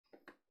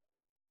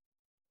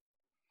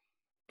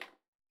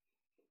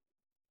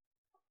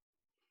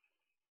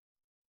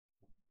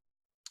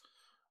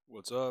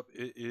What's up?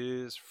 It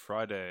is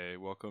Friday.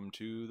 Welcome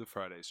to the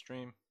Friday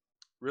stream.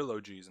 Real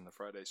OGs in the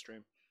Friday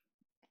stream.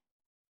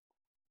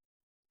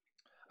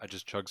 I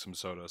just chugged some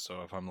soda,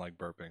 so if I'm like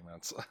burping,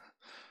 that's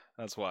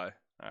that's why.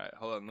 All right,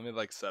 hold on. Let me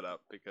like set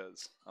up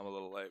because I'm a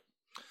little late.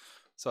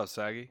 What's up,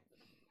 Saggy?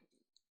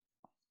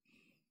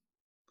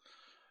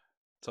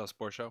 What's up,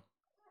 Sport Show?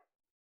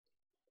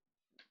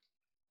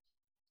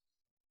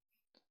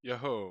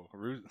 Yo,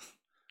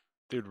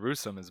 dude,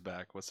 Rusum is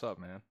back. What's up,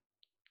 man?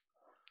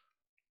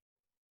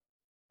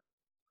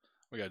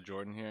 We got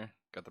Jordan here.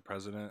 Got the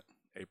president.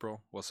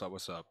 April. What's up?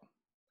 What's up?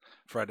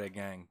 Friday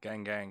gang,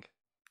 gang, gang.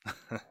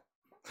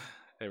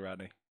 Hey,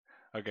 Rodney.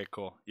 Okay,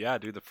 cool. Yeah,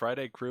 dude, the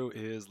Friday crew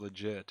is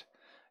legit.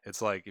 It's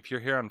like if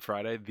you're here on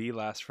Friday, the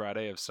last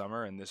Friday of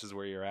summer, and this is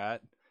where you're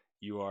at,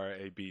 you are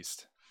a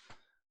beast.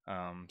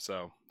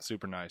 So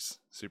super nice,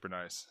 super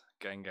nice.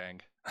 Gang,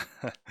 gang.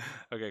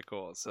 Okay,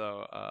 cool.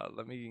 So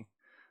let me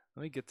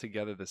get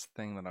together this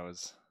thing that I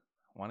was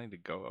wanting to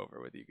go over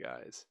with you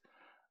guys.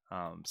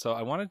 So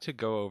I wanted to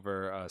go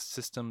over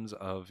systems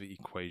of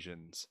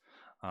equations.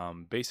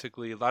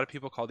 Basically, a lot of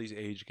people call these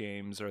age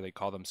games, or they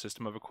call them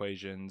system of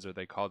equations, or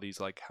they call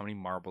these like how many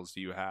marbles do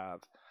you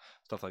have,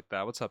 stuff like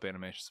that. What's up,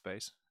 Animation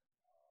Space?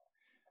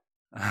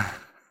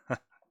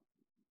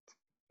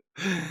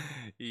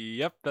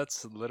 Yep,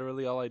 that's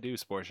literally all I do,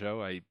 Sport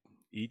Show. I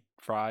eat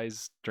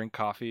fries, drink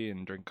coffee,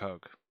 and drink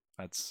Coke.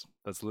 That's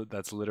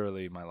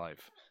literally my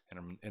life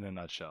in a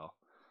nutshell.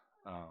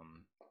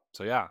 Um,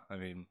 so yeah, I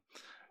mean,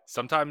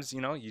 sometimes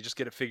you just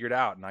get it figured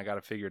out, and I got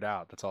it figured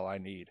out. That's all I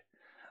need.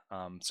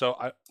 So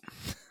I,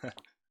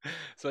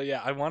 so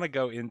yeah, I want to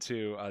go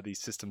into these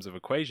systems of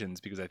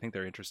equations because I think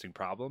they're interesting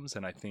problems,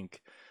 and I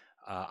think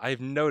I've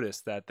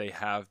noticed that they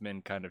have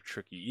been kind of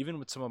tricky, even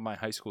with some of my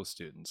high school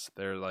students.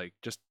 They're like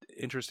just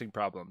interesting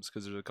problems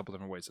because there's a couple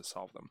different ways to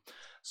solve them.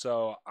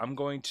 So I'm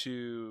going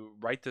to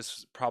write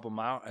this problem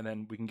out, and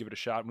then we can give it a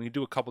shot. We can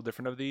do a couple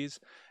different of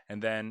these,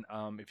 and then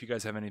if you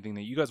guys have anything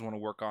that you guys want to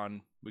work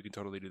on, we can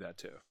totally do that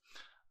too.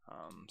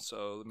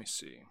 So let me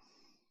see.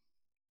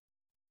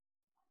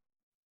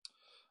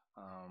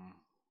 Um,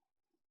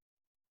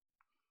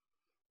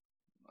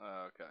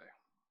 okay.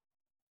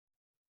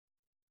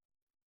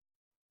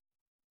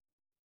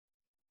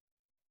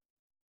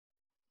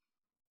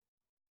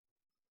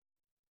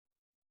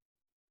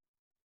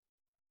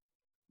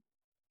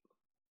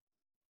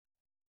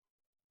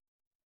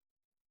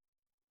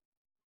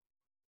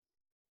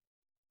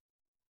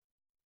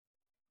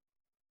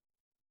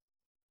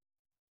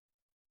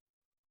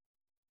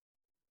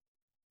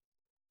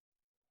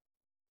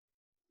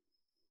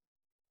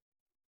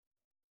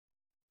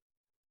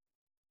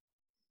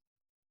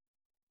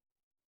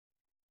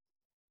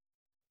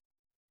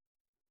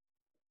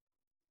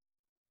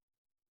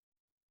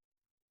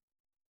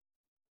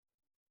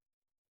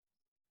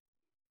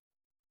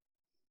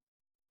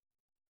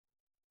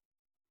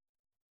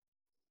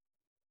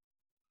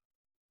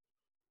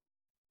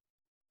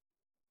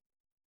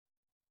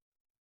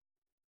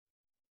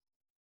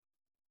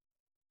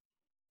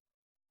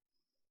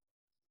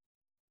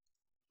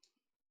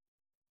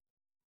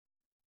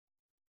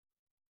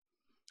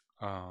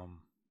 Um,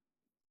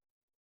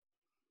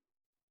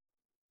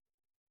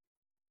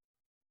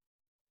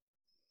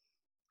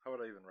 how would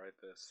I even write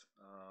this?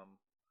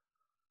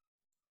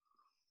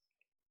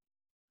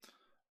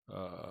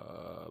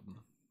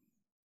 Um,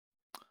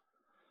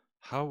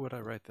 how would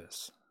I write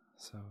this?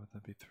 So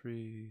that'd be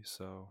three.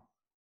 So,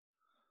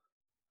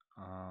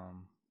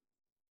 um,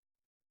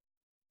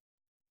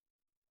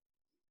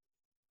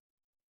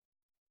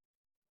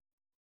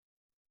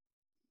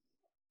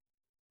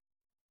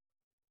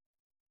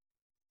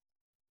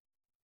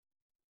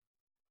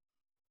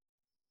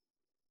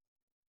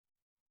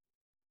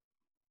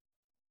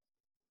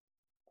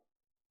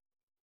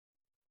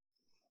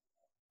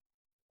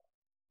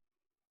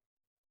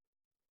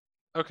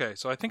 okay.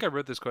 So I think I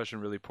wrote this question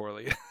really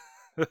poorly.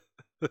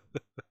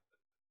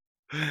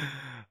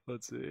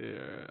 Let's see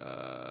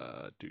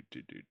here.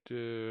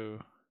 Do.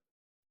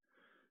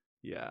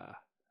 Yeah.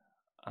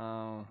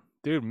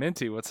 Dude,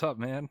 Minty, what's up,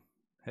 man?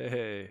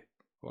 Hey,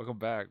 welcome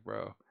back,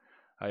 bro.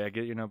 I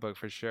get your notebook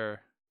for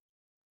sure.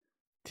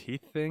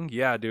 Teeth thing?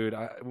 Yeah, dude.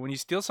 When you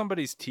steal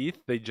somebody's teeth,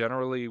 they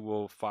generally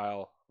will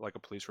file like a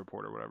police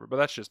report or whatever. But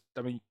that's just,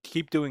 I mean,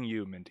 keep doing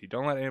you, Minty.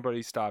 Don't let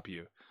anybody stop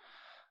you.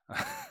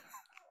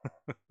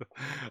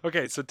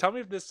 Okay, so tell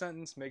me if this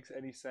sentence makes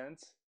any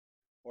sense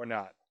or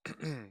not.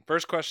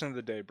 First question of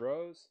the day,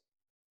 bros.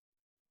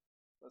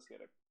 Let's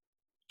get it.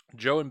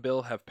 Joe and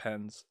Bill have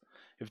pens.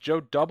 If Joe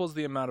doubles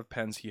the amount of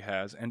pens he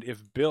has, and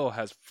if Bill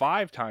has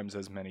 5 times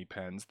as many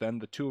pens, then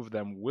the two of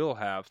them will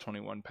have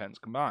 21 pens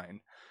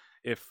combined.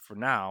 If for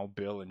now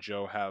Bill and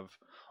Joe have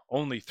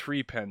only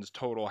 3 pens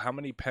total, how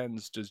many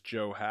pens does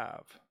Joe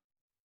have?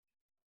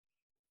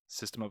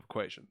 System of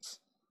equations.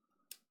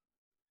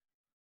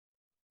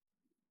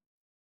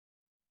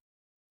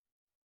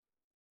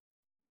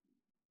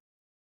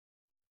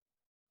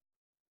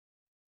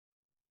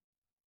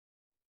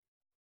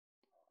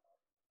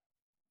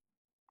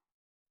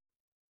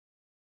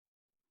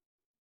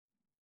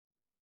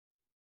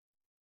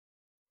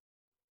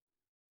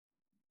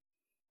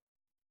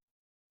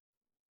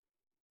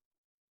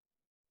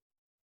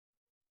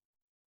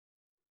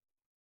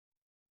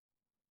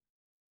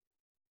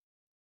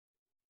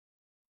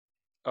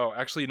 Oh,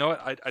 actually, you know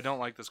what? I don't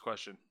like this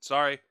question.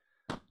 Sorry.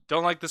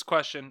 Don't like this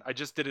question. I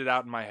just did it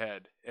out in my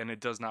head, and it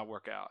does not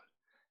work out.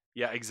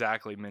 Yeah,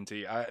 exactly,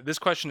 Minty. This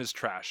question is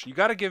trash. You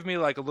got to give me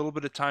like a little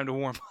bit of time to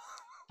warm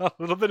a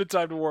little bit of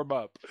time to warm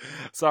up.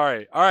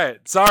 Sorry. All right.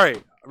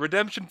 Sorry.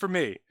 Redemption for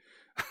me.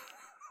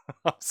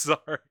 I'm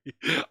sorry.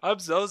 I'm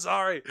so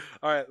sorry.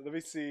 All right. Let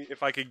me see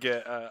if I could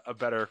get a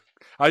better.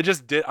 I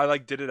just did. I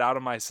like did it out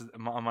on my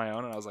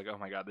own, and I was like, oh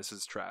my god, this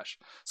is trash.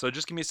 So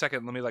just give me a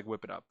second. Let me like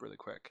whip it up really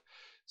quick.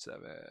 7.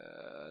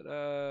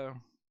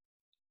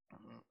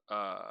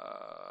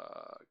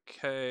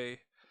 Okay.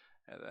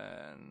 And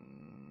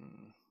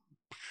then.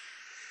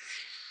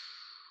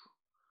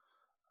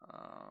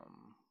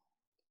 Um.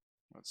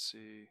 Let's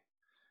see.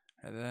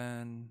 And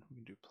then we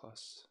can do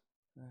plus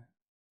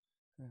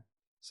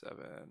 7,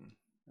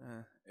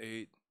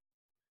 8,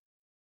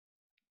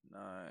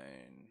 9,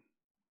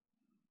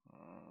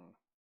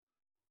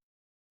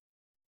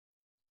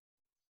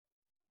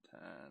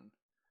 10,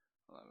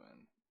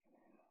 11.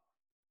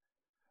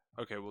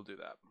 Okay, we'll do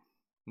that.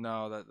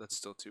 No, that's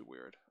still too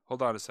weird.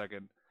 Hold on a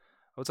second.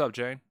 What's up,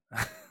 Jane?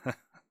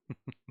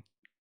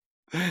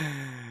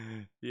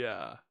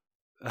 Yeah.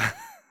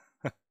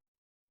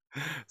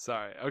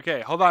 Sorry.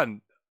 Okay, hold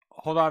on.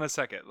 Hold on a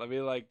second. Let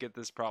me like get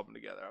this problem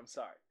together. I'm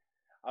sorry.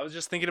 I was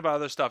just thinking about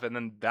other stuff, and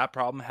then that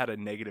problem had a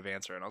negative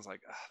answer, and I was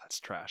like, that's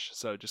trash.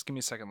 So just give me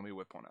a second. Let me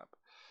whip one up.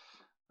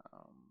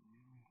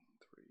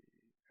 3.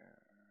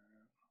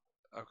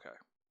 Okay.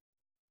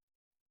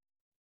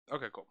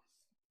 Okay, cool.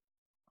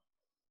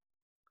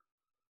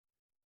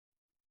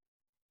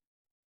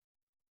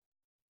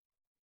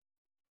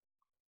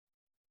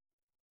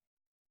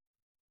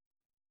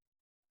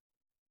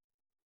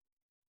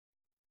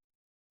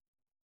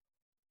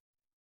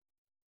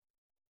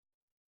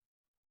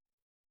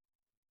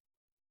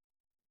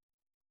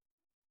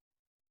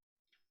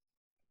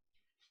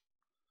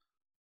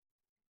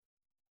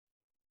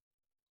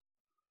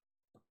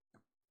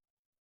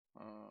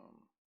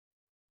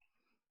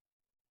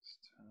 It's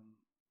 10,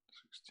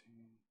 16.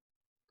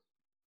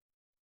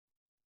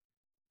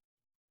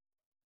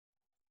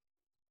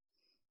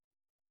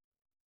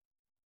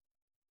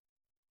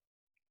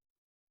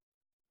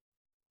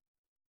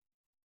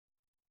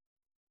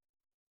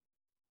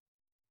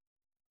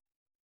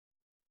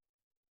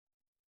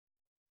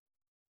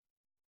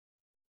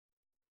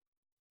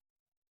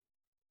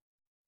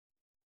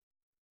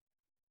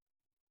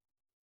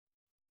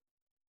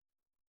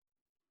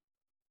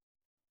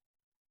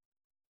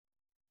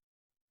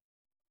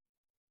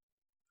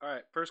 All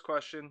right, first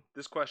question.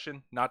 This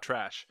question, not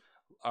trash.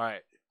 All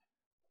right.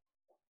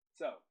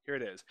 So here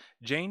it is.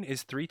 Jane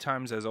is 3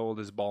 times as old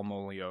as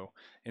Balmolio.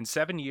 In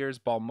 7 years,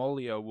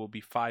 Balmolio will be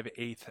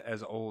 5/8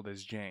 as old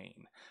as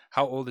Jane.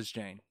 How old is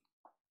Jane?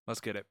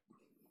 Let's get it.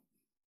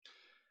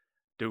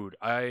 Dude,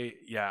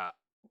 yeah.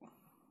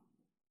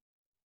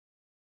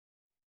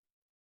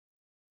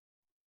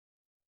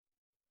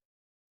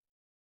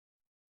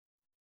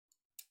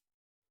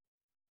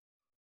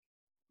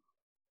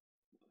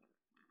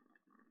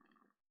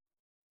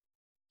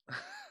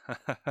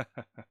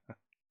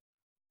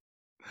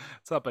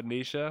 What's up,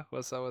 Anisha?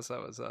 What's up? What's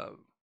up? What's up?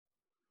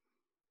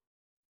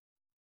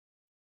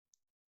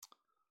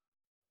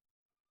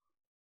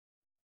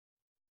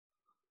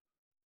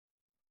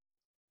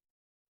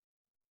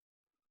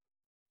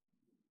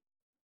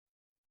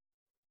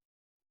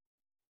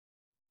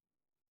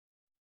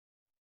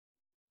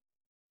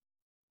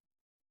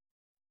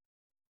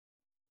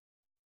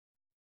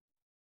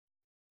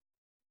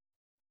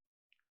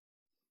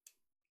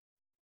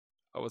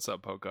 Oh, what's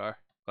up, Pokar?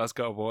 Let's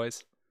go,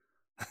 boys.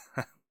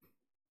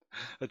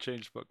 I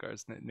changed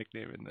Pokar's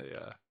nickname in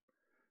the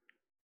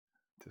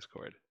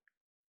Discord.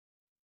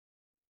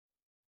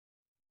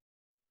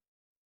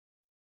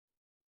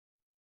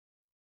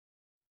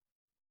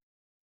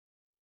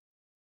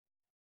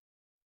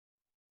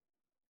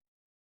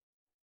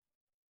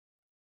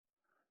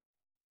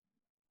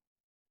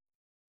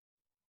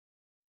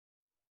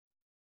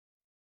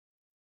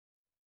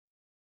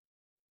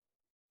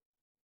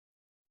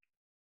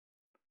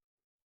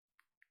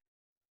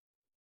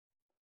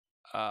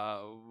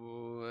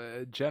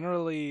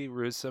 Generally,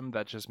 Rusum,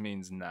 that just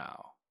means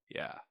now.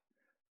 Yeah.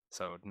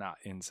 So not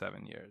in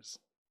 7 years.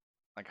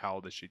 Like, how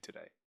old is she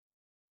today?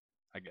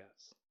 I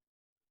guess.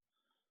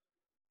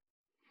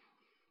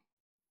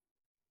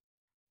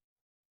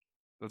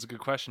 That's a good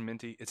question,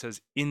 Minty. It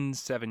says in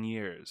 7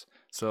 years.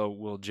 So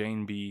will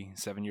Jane be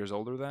 7 years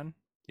older then?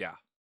 Yeah.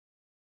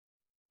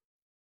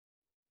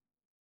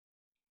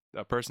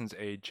 A person's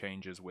age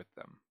changes with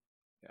them.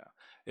 Yeah.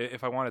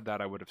 If I wanted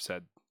that, I would have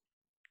said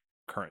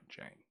current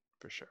Jane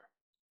for sure.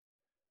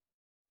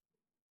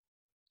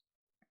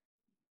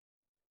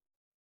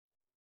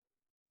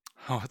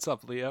 Oh, what's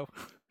up, Leo?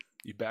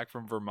 You back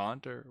from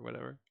Vermont or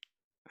whatever?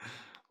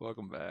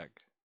 Welcome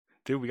back.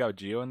 Dude, we got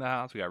Geo in the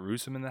house. We got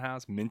Rusum in the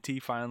house. Minty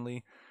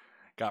finally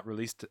got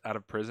released out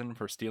of prison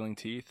for stealing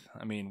teeth.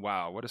 I mean,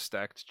 wow, what a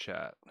stacked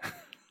chat.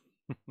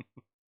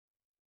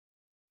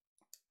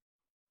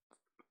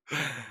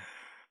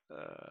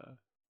 uh,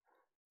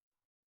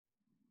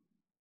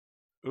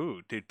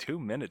 Ooh, dude, 2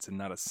 minutes and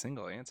not a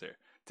single answer.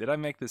 Did I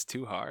make this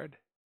too hard?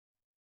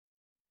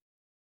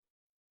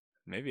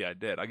 Maybe I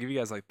did. I'll give you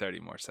guys like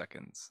 30 more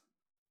seconds.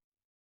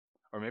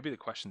 Or maybe the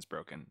question's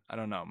broken. I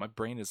don't know. My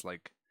brain is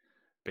like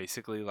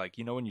basically like,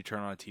 you know when you turn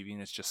on a TV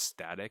and it's just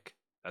static?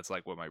 That's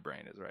like what my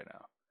brain is right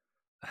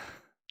now.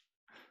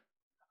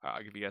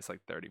 I'll give you guys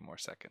like 30 more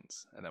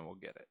seconds and then we'll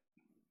get it.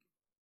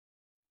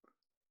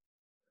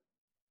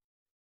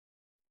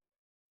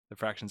 The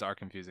fractions are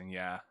confusing,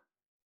 yeah.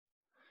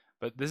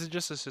 But this is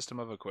just a system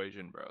of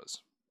equation,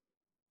 bros.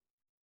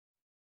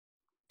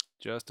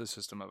 Just a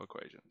system of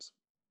equations.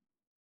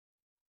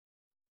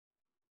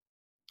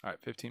 All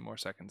right, 15 more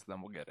seconds,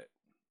 then we'll get it.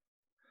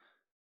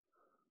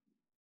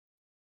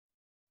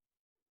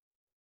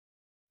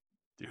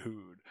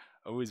 Dude,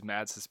 always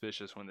mad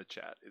suspicious when the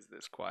chat is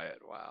this quiet.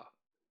 Wow.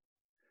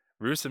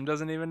 Rusum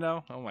doesn't even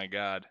know? Oh my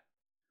god.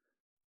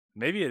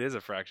 Maybe it is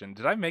a fraction.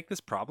 Did I make this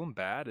problem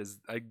bad? Is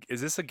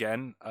this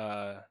again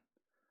a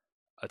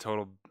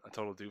total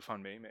doof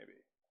on me? Maybe.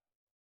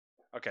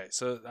 Okay,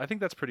 so I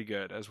think that's pretty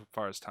good as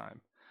far as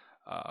time.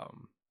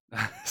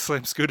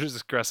 Slam scooters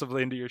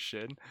aggressively into your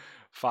shin.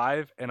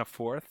 5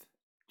 1/4,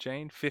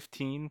 Jane.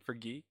 15 for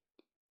geek.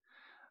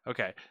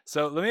 Okay,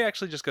 so let me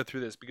actually just go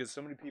through this because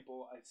so many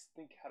people I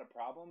think had a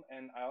problem,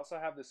 and I also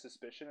have this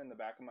suspicion in the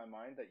back of my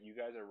mind that you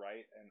guys are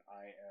right and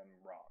I am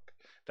wrong.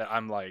 That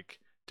I'm like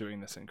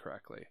doing this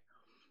incorrectly.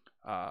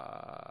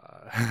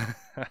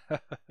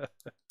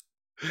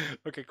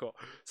 Okay, cool.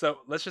 So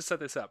let's just set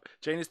this up.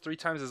 Jane is 3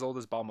 times as old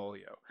as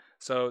Balmolio.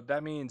 So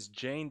that means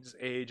Jane's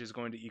age is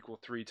going to equal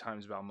 3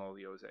 times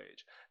Balmolio's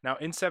age. Now,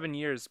 in 7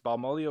 years,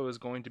 Balmolio is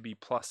going to be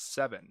plus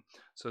 7.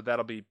 So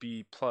that'll be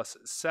B plus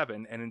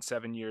 7. And in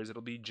 7 years,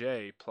 it'll be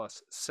J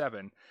plus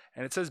 7.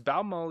 And it says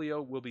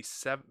Balmolio will be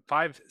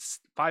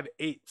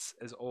 5/8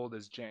 as old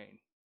as Jane.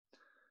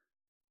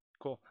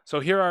 Cool. So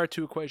here are our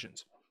 2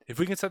 equations. If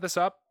we can set this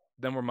up,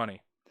 then we're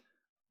money.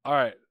 All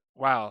right.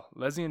 Wow.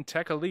 Lesian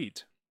Tech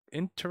Elite.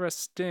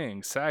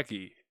 Interesting.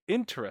 Saggy.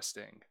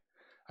 Interesting.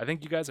 I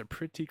think you guys are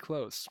pretty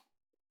close.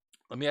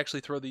 Let me actually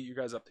throw you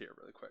guys up here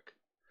really quick.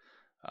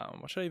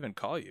 What should I even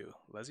call you?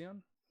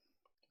 Lesion?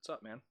 What's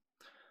up, man?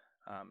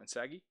 And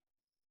Saggy?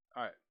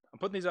 All right. I'm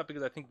putting these up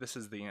because I think this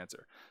is the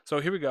answer. So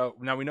here we go.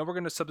 Now we know we're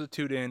going to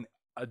substitute in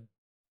a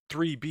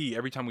 3B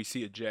every time we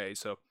see a J.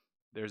 So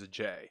there's a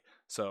J.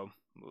 So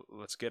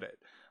let's get it.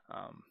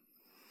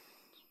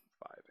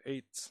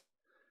 5/8.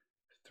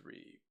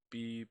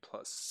 3B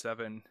plus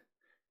 7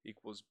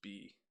 equals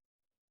B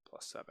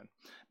plus 7.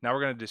 Now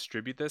we're going to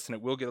distribute this, and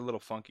it will get a little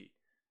funky.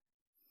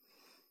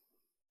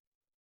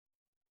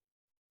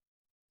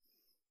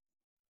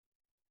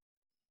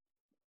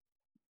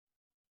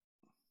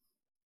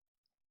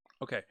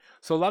 Okay,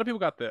 so a lot of people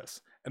got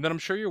this, and then I'm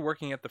sure you're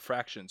working at the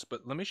fractions,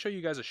 but let me show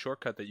you guys a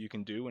shortcut that you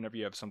can do whenever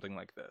you have something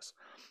like this.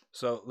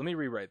 So let me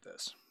rewrite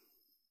this.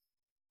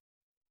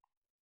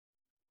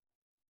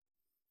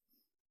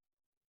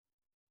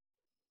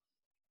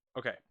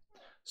 Okay,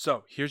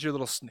 so here's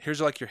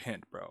like your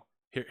hint, bro.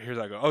 Here's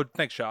how I go. Oh,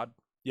 thanks, Shad.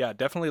 Yeah,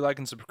 definitely like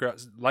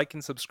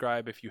and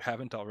subscribe if you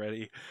haven't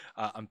already.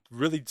 I'm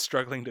really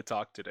struggling to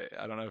talk today.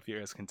 I don't know if you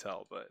guys can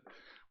tell, but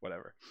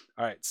whatever.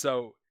 All right,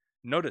 so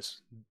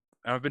notice,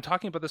 and I've been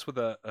talking about this with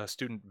a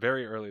student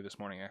very early this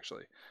morning,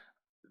 actually.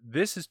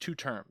 This is 2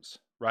 terms,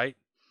 right?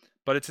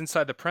 But it's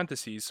inside the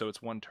parentheses, so it's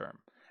 1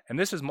 term. And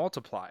this is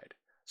multiplied.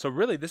 So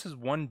really, this is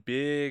 1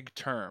 big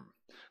term.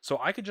 So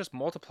I could just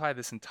multiply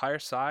this entire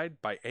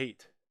side by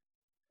 8.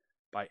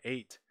 By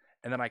 8.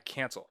 And then I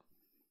cancel.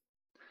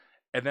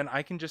 And then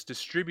I can just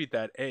distribute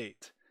that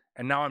 8.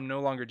 And now I'm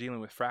no longer dealing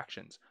with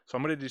fractions. So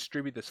I'm going to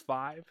distribute this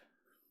 5.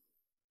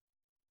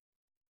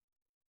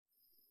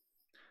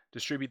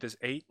 Distribute this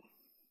 8.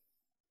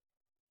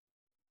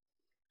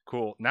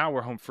 Cool. Now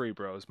we're home free,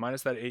 bros.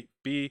 Minus that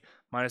 8b,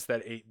 minus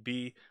that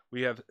 8b.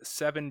 We have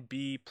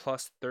 7b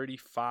plus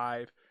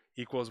 35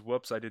 equals,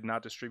 whoops, I did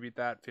not distribute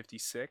that,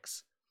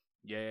 56.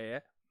 Yeah.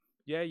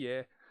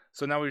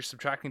 So now we're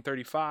subtracting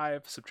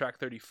 35, subtract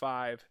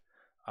 35,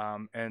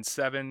 and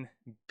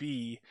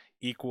 7b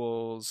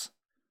equals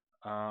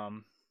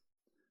 1,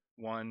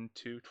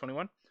 2,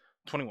 21?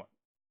 21.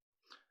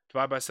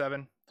 Divide by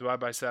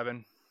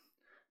 7,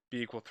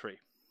 b equal 3.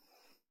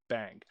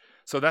 Bang.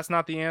 So that's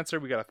not the answer.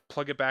 We got to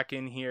plug it back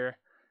in here,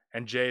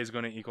 and J is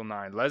going to equal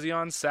 9.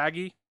 Lesion,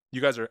 Saggy,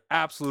 you guys are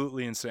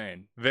absolutely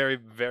insane. Very,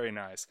 very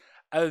nice.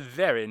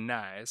 Very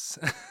nice.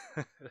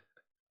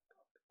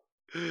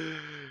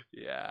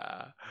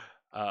 Yeah.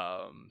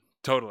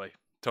 Totally.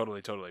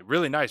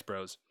 Really nice,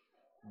 bros.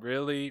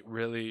 Really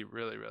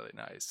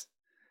nice.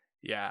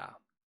 Yeah.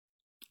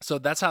 So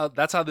that's how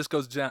this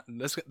goes down.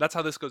 That's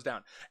how this goes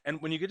down.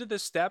 And when you get to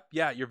this step,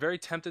 yeah, you're very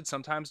tempted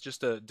sometimes just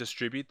to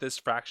distribute this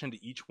fraction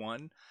to each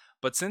one.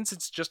 But since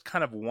it's just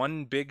kind of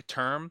 1 big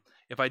term,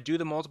 if I do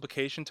the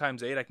multiplication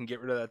times 8, I can get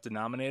rid of that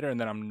denominator, and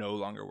then I'm no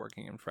longer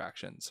working in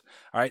fractions.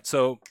 All right,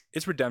 so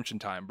it's redemption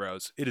time,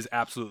 bros. It is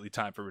absolutely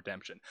time for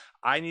redemption.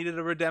 I needed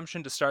a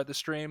redemption to start the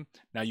stream.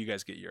 Now you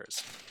guys get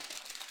yours.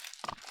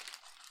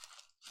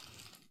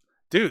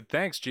 Dude,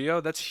 thanks,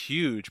 Gio. That's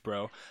huge,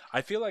 bro.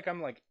 I feel like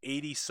I'm like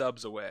 80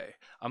 subs away.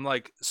 I'm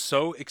like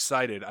so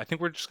excited. I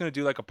think we're just gonna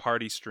do like a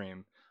party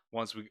stream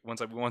once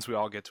we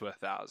all get to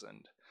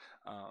 1,000.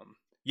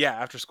 Yeah,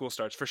 after school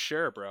starts for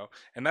sure, bro.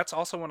 And that's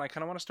also when I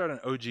kind of want to start an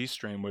OG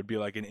stream. Would be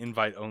like an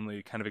invite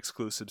only kind of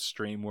exclusive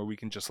stream where we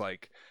can just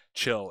like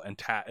chill and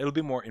chat. It'll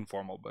be more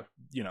informal, but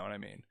you know what I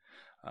mean.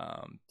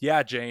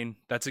 Yeah, Jane,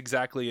 that's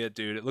exactly it,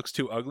 dude. It looks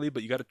too ugly,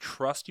 but you got to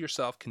trust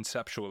yourself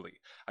conceptually.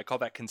 I call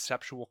that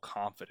conceptual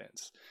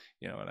confidence.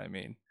 You know what I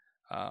mean?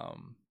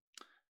 Um,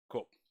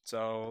 cool.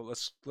 So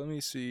let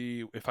me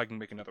see if I can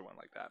make another one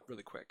like that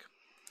really quick.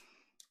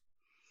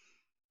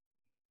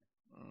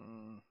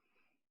 Mm,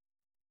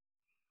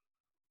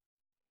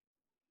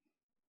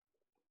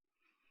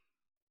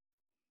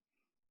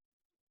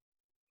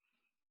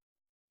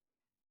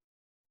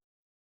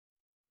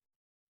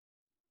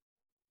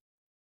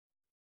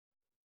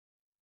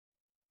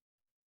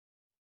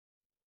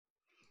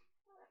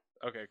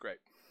 okay, great.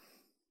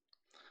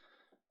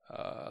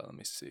 Let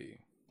me see.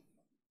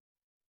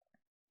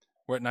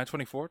 We're at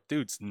 924.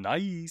 Dude's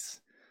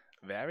nice.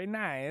 Very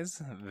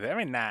nice.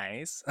 Very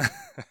nice.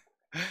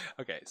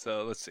 Okay,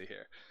 so let's see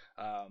here.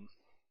 Um,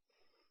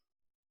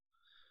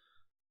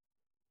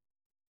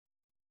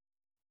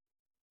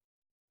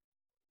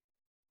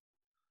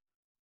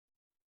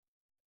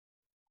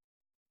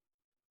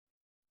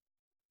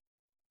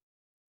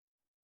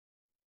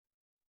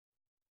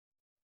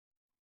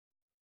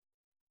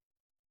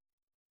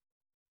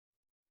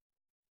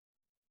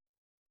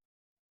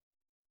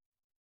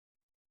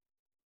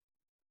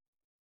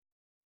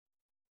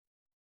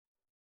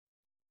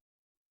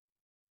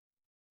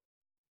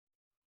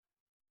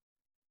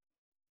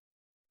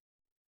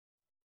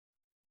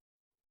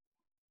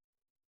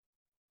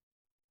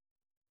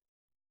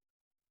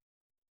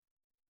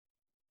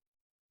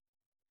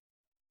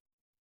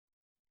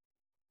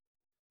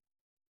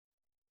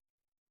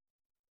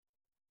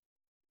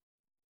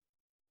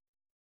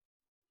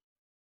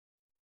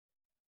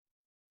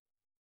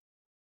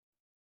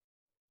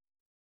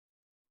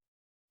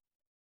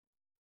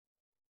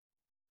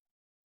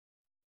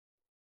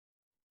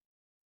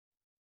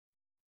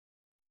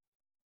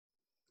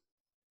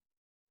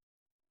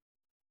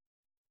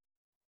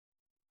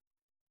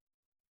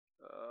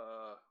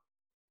 uh,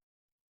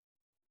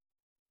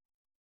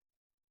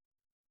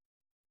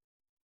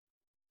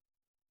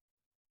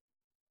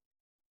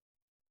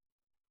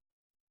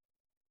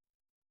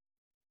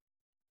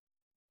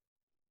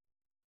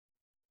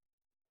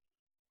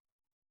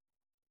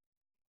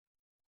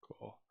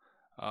 cool.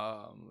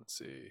 Let's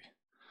see.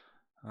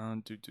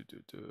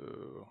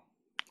 Do.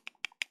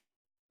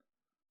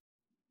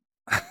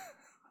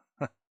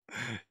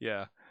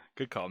 Yeah,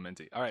 good call,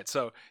 Minty. All right,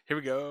 so here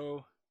we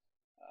go.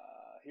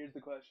 Here's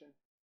the question.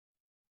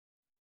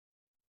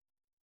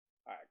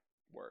 All right,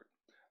 word.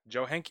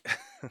 Joe Hank.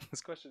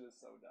 This question is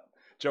so dumb.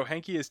 Joe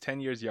Hankey is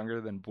 10 years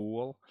younger than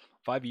Boole.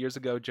 5 years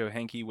ago, Joe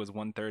Hankey was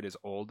 1/3 as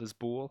old as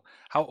Boole.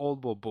 How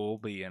old will Boole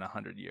be in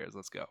 100 years?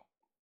 Let's go.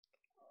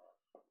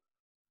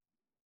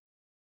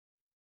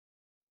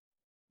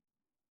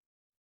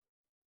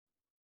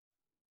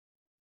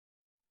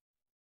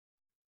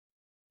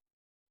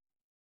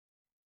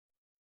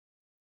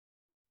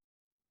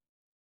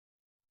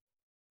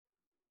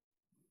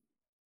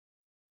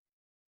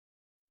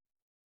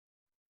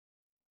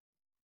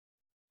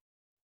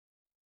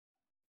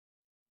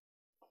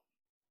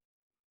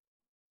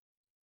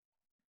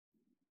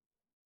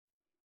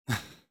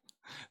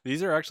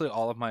 These are actually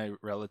all of my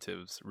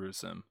relatives,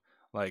 Rusum.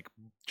 Like,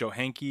 Joe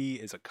Hankey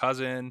is a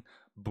cousin.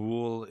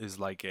 Boole is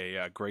like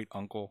a great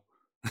uncle.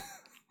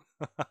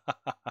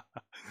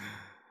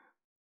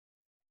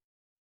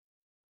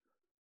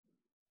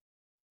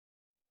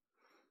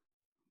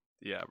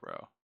 Yeah,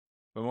 bro.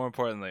 But more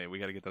importantly, we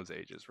got to get those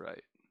ages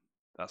right.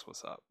 That's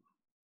what's up.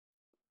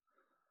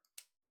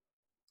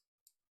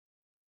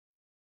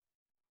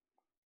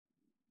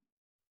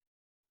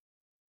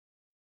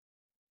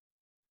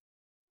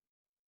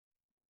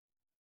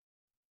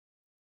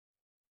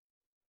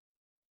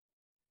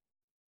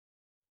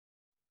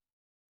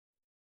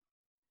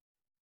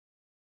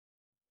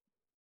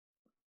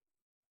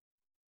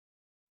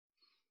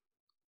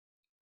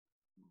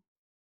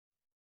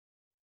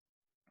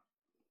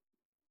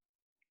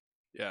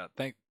 Yeah,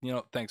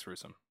 thanks,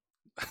 Rusum.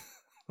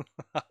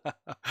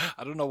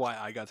 I don't know why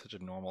I got such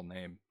a normal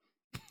name.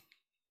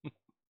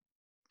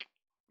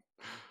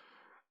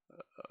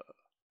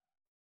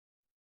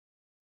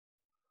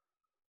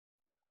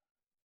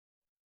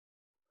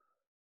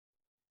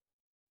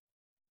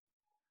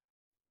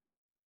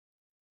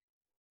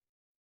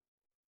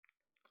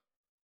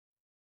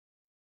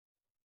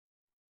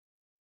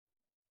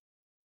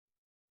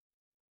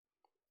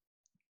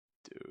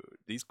 Dude,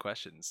 these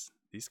questions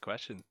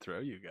throw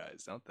you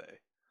guys, don't they?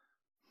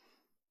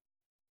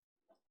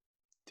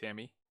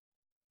 Tammy,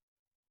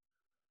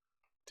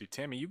 dude,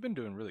 Tammy, you've been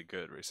doing really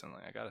good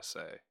recently. I gotta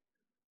say,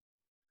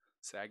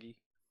 Saggy.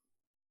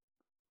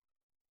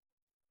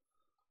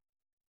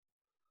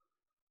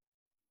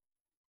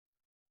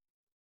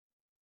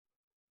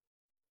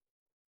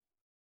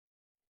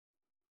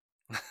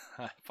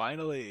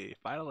 Finally,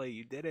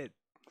 you did it.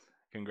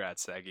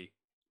 Congrats, Saggy.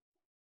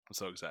 I'm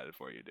so excited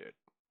for you, dude.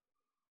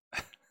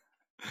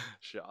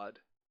 Shod.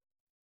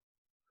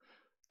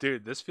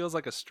 Dude, this feels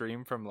like a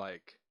stream from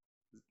like,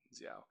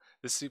 yeah.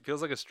 This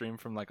feels like a stream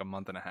from like a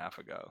month and a half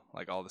ago.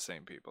 Like all the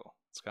same people.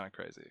 It's kind of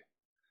crazy.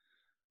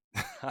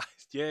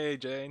 Yay,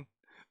 Jane.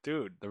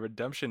 Dude, the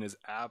redemption is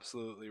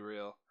absolutely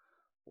real.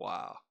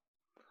 Wow.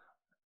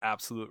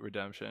 Absolute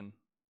redemption.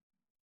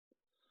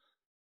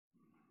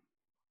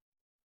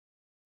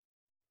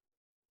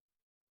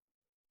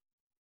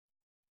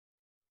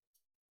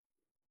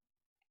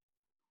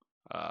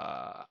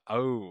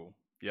 Oh,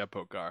 yeah,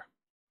 Pokar.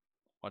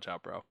 Watch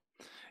out, bro.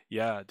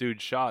 Yeah,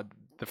 dude, Shad,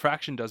 the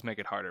fraction does make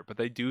it harder, but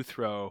they do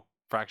throw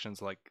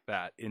fractions like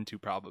that into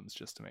problems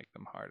just to make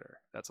them harder.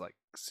 That's like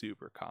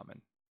super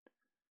common.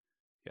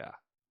 Yeah.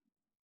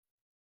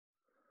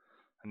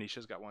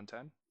 Anisha's got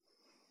 110.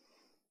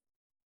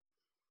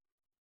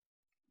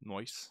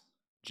 Noise.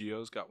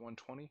 Geo's got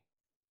 120.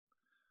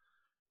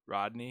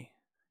 Rodney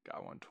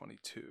got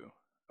 122.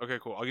 Okay,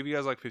 cool. I'll give you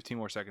guys like 15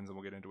 more seconds and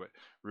we'll get into it.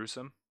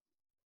 Rusum.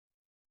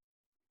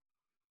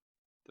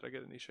 Did I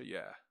get Anisha?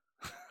 Yeah.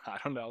 I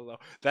don't know, though.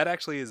 That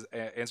actually is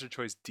answer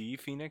choice D.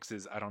 Phoenix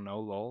is I don't know,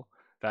 lol.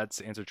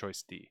 That's answer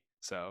choice D.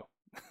 So,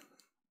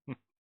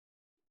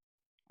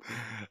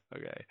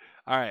 okay.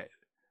 All right.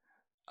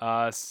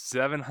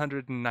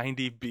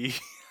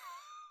 790B.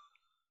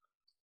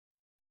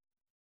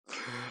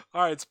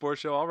 All right,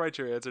 Sports Show. I'll write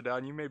your answer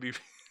down. You may be.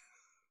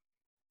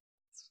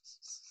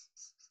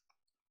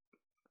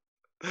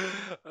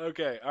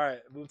 Okay. All right.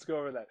 Let's go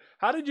over that.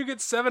 How did you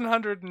get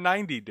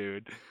 790,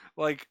 dude?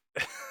 Like,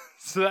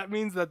 so that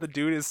means that the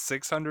dude is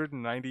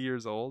 690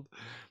 years old?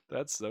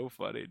 That's so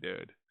funny,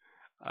 dude.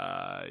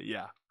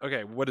 Yeah.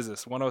 Okay. What is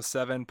this?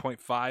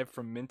 107.5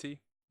 from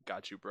Minty?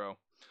 Got you, bro.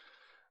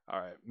 All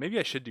right. Maybe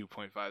I should do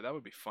 0.5. That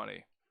would be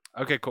funny.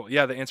 Okay, cool.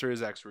 Yeah, the answer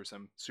is X,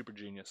 Rusum. Super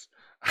genius.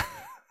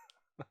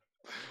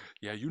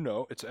 Yeah, you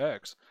know, it's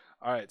X.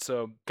 All right,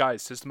 so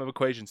guys, system of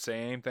equations,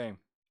 same thing.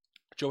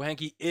 Joe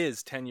Hanke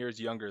is 10 years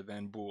younger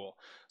than Boole.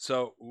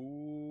 So,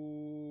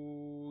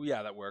 ooh,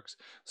 yeah, that works.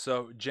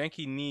 So,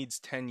 Janke needs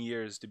 10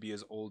 years to be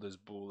as old as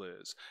Boole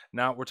is.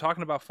 Now, we're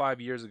talking about 5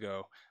 years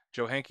ago.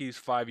 Joe Hanke's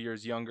 5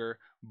 years younger.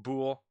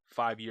 Boole,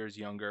 5 years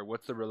younger.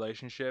 What's the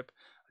relationship?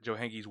 Joe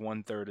Hanke's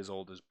 1/3 as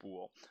old as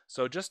Boole.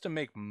 So, just to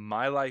make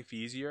my life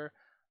easier,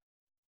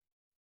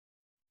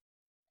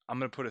 I'm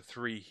going to put a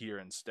 3 here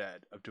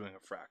instead of doing a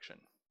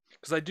fraction.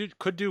 Because I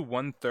could do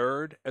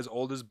 1/3 as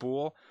old as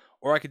Boole,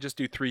 or I could just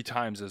do 3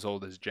 times as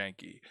old as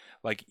Janke.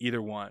 Like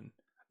either one.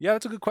 Yeah,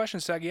 that's a good question,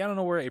 Saggy. I don't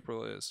know where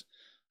April is.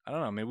 I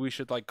don't know. Maybe we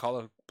should like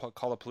call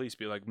a police,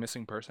 be like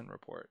missing person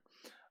report.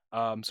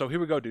 So here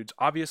we go, dudes.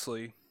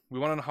 Obviously, we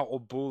want to know how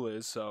old Boole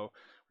is, so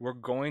we're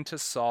going to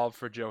solve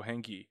for Joe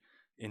Hanke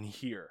in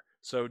here.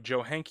 So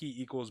Joe Hanke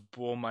equals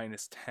Boole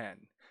minus 10.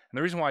 And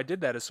the reason why I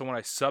did that is so when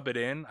I sub it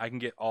in, I can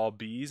get all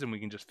B's and we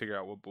can just figure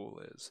out what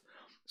Boole is.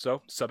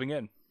 So, subbing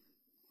in.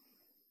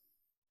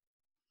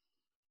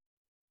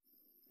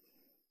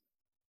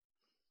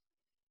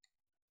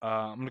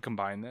 I'm going to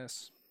combine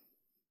this.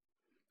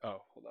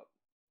 Oh, hold up.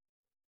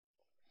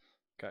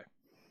 Okay.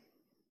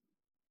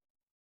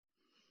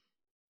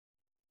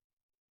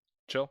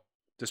 Chill.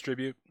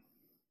 Distribute.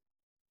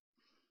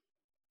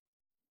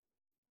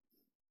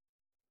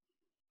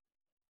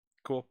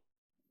 Cool.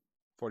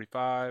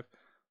 45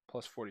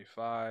 plus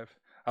 45.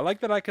 I like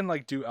that I can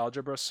like do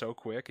algebra so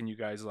quick and you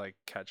guys like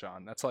catch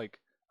on. That's like,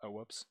 oh,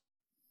 whoops.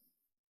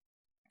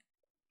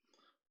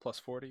 Plus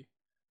 40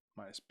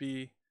 minus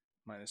B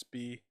minus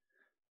B.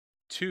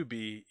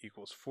 2B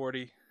equals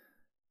 40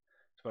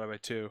 divided by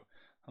 2.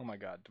 Oh my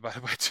god,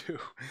 divided by 2.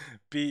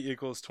 B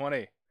equals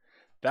 20.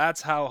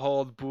 That's how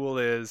old Boole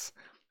is.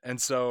 And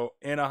so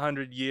in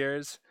 100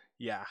 years,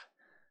 yeah,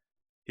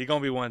 he gonna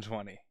be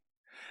 120.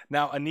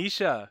 Now,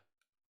 Anisha,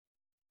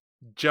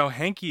 Joe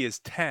Hanke is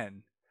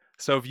 10.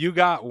 So if you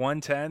got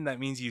 110, that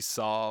means you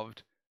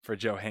solved for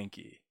Joe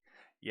Hanke.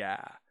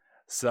 Yeah.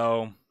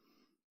 So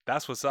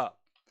that's what's up.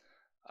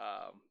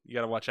 You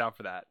got to watch out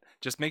for that.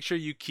 Just make sure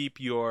you keep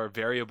your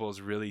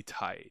variables really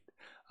tight.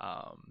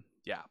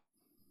 Yeah.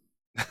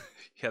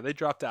 Yeah, they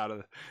dropped out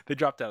of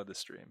the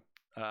stream.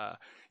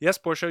 Yes,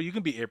 Porsche, you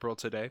can be April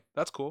today.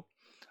 That's cool.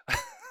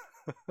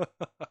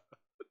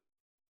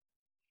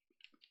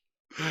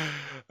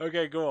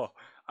 Okay, cool.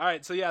 All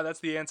right, so yeah, that's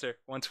the answer.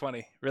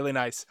 120. Really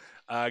nice.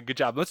 Good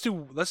job. Let's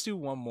do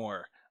one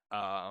more.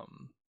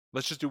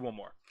 Let's just do one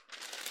more.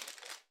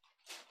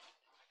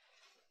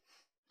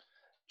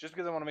 Just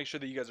because I want to make sure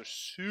that you guys are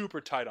super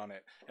tight on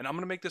it. And I'm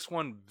going to make this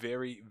one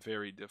very,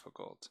 very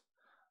difficult.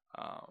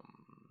 All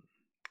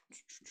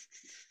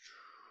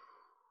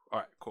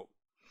right, cool.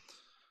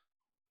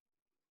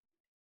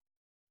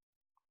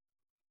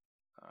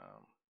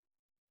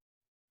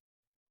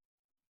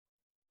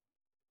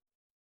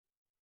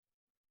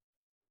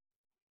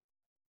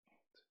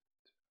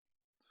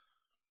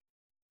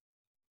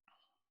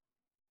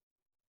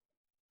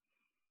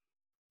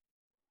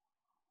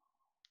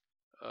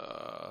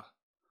 Uh,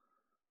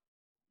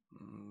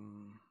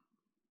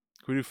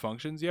 Can we do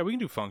functions? Yeah, we can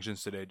do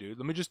functions today, dude.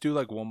 Let me just do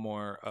like one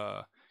more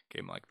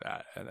game like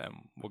that, and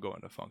then we'll go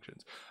into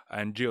functions.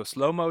 And Geo,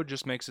 slow mode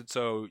just makes it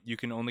so you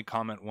can only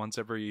comment once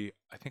every,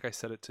 I think I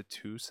set it to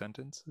 2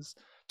 seconds.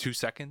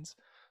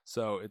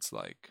 So it's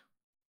like,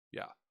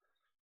 yeah,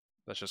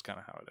 that's just kind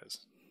of how it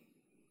is.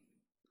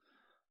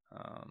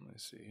 Let me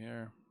see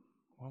here.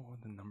 What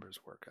would the numbers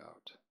work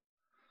out?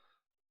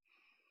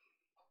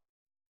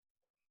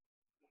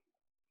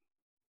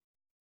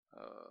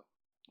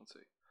 Let's see.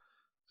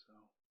 So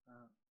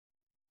that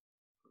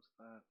was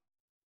that.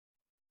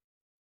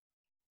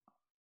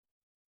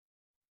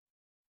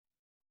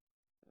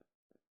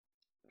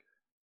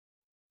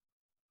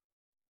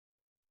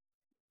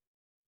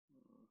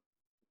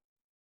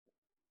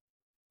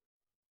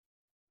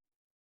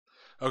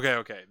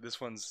 Okay. This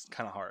one's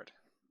kind of hard.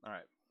 All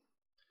right.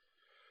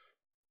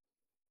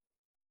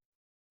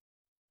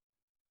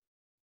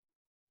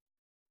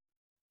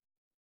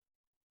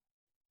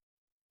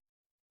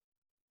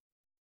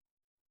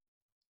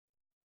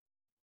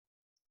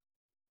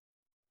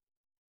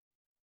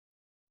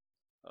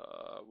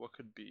 What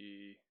could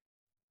be?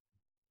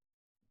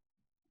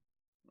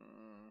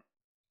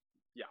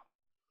 Yeah.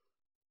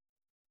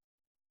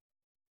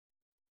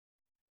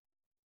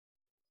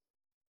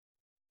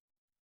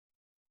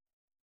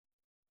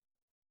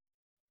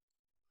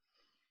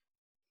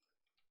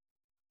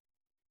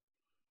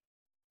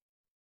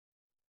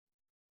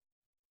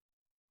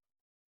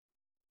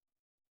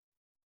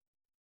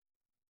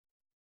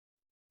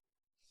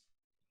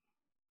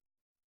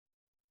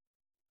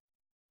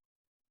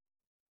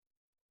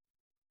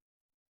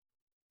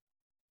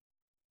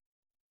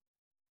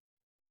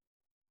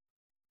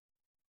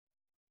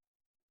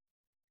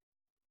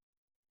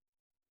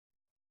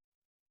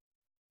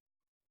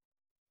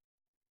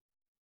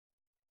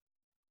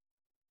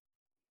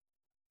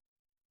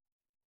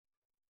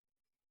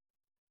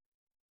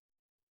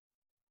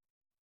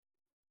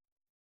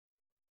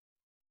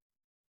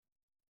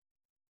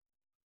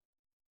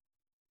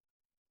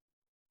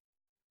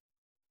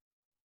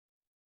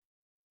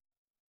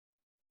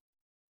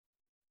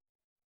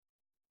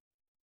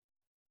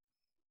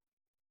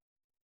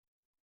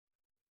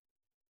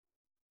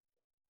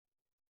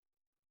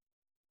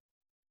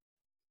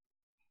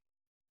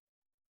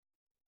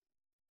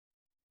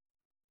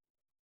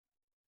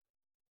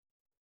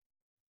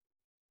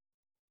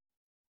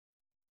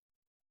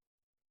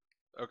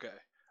 Okay.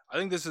 I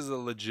think this is a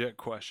legit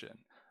question.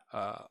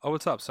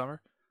 What's up,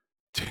 Summer?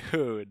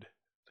 Dude,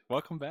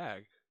 welcome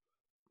back.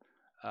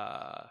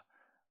 Let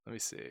me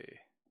see.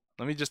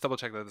 Let me just double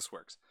check that this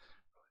works.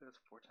 That's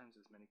 4 times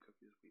as many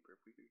cookies as Weeper.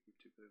 If we could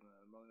keep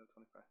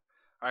 25.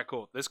 All right,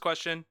 cool. This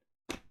question.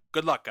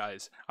 Good luck,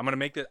 guys. I'm gonna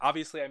make this.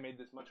 Obviously, I made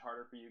this much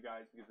harder for you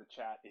guys because the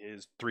chat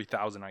is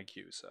 3,000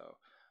 IQ. So,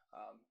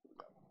 here we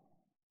go.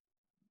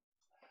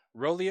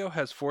 Rolio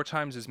has 4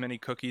 times as many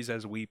cookies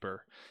as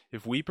Weeper.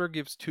 If Weeper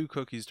gives 2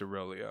 cookies to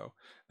Rolio,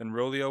 then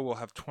Rolio will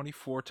have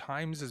 24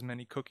 times as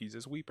many cookies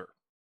as Weeper.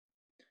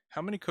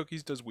 How many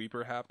cookies does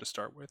Weeper have to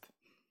start with?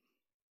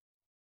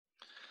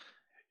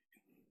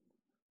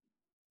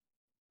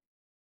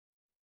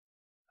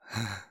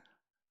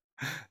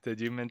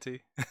 Did you,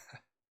 Minty?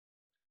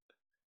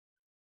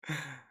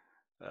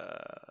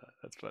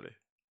 That's funny.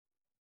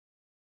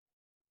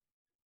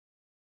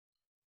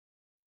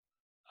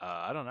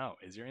 I don't know.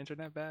 Is your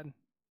internet bad?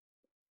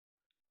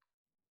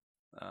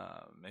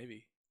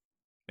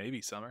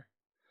 Maybe Summer.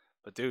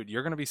 But dude,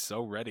 you're gonna be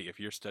so ready if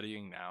you're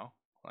studying now.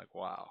 Like,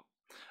 wow.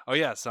 Oh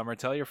yeah, Summer,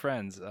 tell your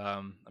friends.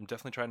 I'm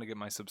definitely trying to get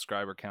my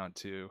subscriber count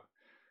to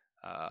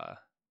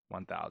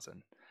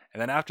 1,000,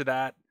 and then after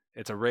that,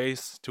 it's a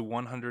race to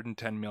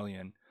 110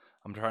 million.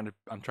 I'm trying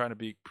to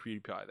beat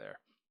PewDiePie there.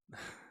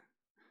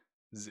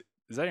 is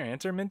that your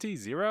answer, Minty?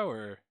 0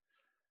 or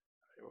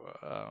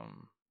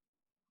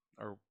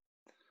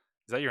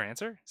is that your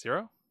answer?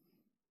 0?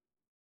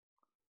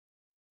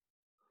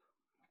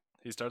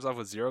 He starts off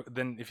with 0.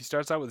 Then if he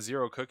starts out with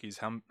 0 cookies,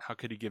 how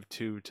could he give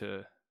 2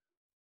 to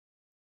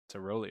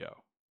Rolio?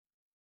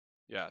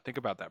 Yeah, think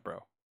about that, bro.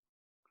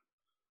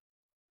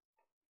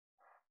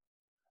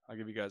 I'll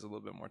give you guys a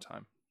little bit more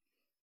time.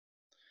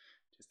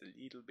 Just a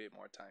little bit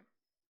more time.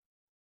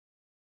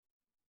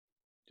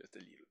 Just a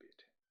little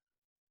bit.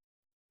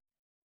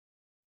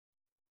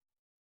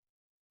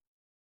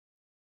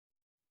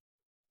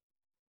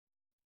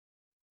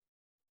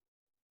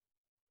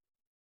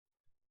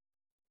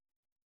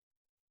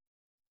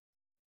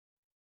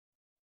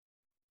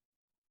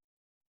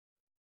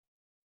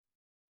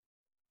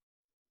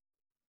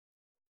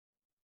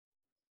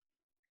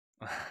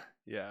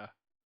 Yeah.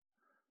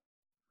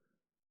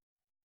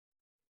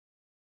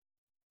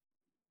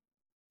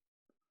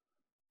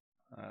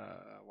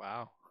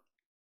 Wow.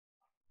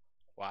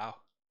 Wow.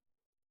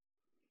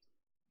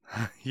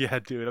 Yeah,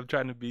 dude, I'm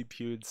trying to beat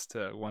Pewds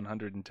to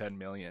 110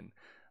 million.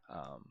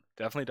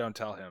 Definitely don't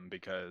tell him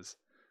because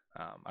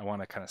I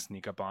want to kind of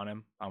sneak up on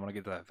him. I want to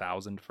get to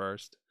 1,000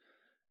 first,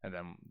 and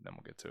then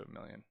we'll get to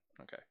 1,000,000.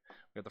 Okay,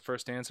 we got the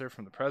first answer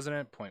from the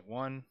president. Point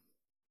 1.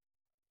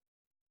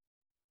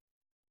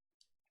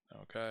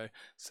 Okay.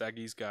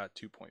 Saggy's got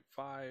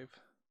 2.5.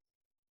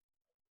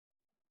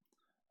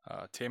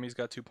 Tammy's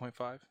got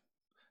 2.5.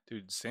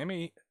 Dude,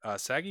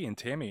 Saggy and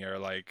Tammy are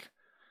like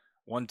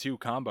 1-2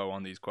 combo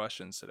on these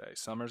questions today.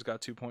 Summer's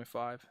got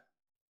 2.5.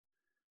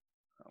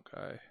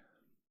 Okay.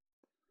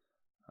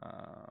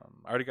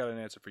 I already got an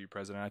answer for you,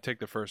 President. I take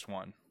the first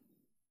one.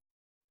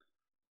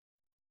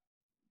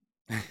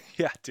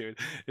 Yeah, dude.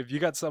 If you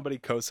got somebody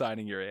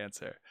co-signing your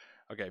answer.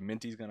 Okay,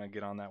 Minty's gonna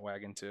get on that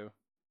wagon too.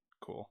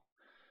 Cool.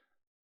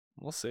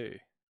 We'll see.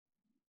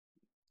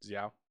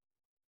 Xiao.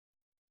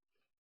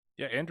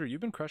 Yeah, Andrew,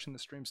 you've been crushing the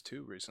streams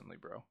too recently,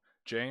 bro.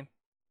 Jane,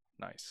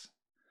 nice.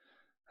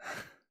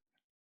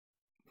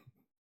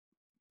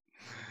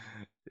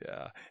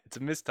 Yeah, it's a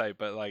mistype,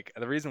 but like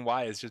the reason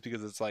why is just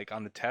because it's like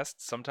on the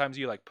test, sometimes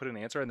you like put an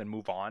answer and then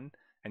move on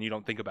and you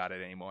don't think about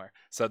it anymore.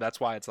 So that's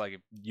why it's like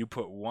if you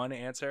put one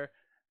answer,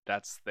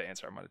 that's the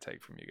answer I'm going to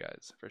take from you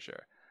guys for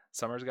sure.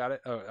 Summer's got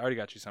it. Oh, I already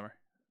got you, Summer.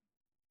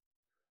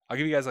 I'll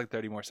give you guys like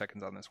 30 more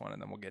seconds on this one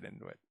and then we'll get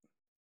into it.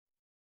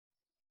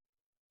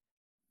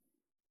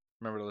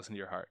 Remember to listen to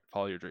your heart.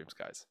 Follow your dreams,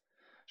 guys.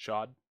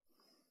 Shad.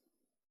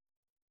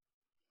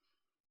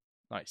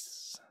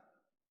 Nice.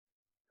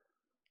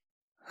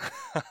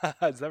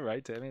 Is that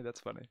right, Tammy? That's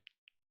funny.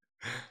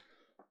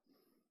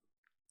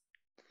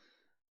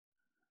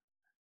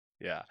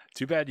 Yeah.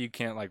 Too bad you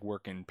can't like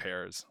work in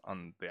pairs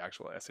on the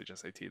actual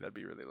SHSAT. That'd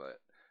be really lit.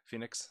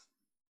 Phoenix.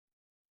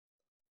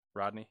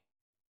 Rodney.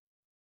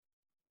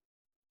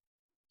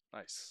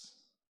 Nice.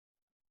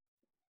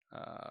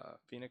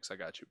 Phoenix, I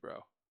got you,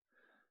 bro.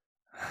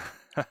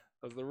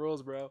 Those are the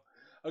rules, bro.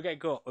 Okay,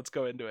 cool. Let's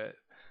go into it.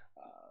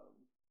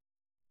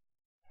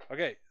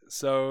 Okay,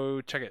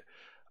 so check it.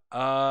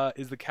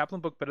 Is the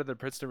Kaplan book better than the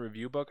Princeton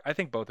Review book? I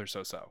think both are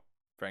so-so,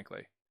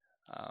 frankly.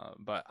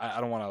 But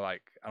I don't want to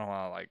like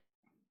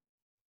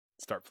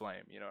start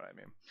flame. You know what I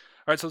mean?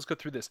 All right, so let's go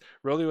through this.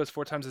 Rolio has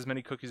 4 times as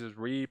many cookies as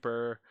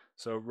Reaper.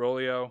 So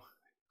Rolio,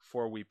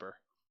 4 Weeper.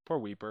 Poor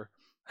Weeper.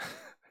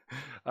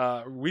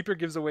 Weeper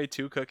gives away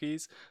 2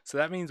 cookies. So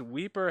that means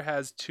Weeper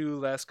has 2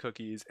 less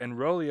cookies and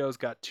Rolio's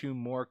got 2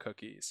 more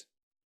cookies.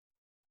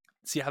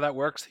 See how that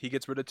works? He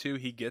gets rid of 2,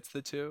 he gets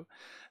the 2.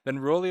 Then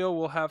Rolio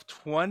will have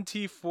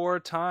 24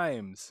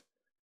 times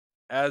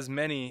as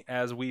many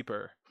as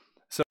Weeper.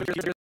 So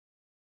here's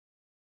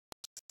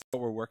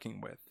what we're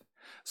working with.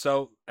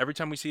 So every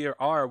time we see an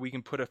R, we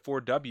can put a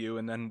 4W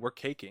and then we're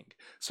caking.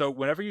 So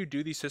whenever you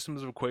do these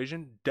systems of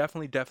equation,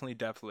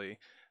 definitely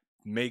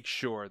make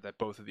sure that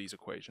both of these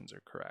equations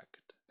are correct.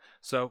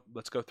 So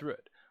let's go through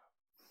it.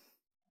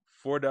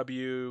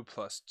 4W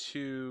plus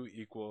 2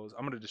 equals,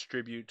 I'm going to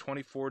distribute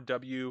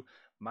 24W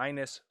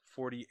minus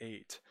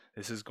 48.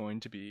 This is going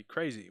to be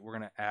crazy. We're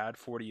going to add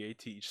 48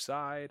 to each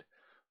side.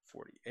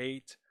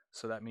 48.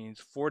 So that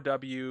means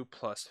 4W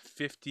plus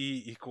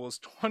 50 equals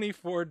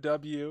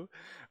 24W.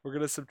 We're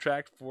going to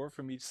subtract 4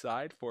 from each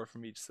side. 4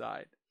 from each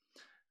side.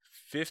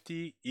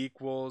 50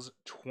 equals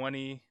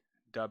 20W.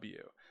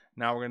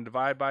 Now we're going to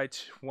divide by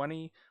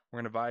 20. We're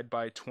going to divide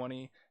by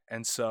 20.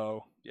 And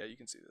so, yeah, you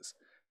can see this.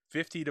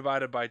 50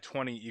 divided by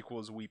 20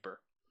 equals Weeper.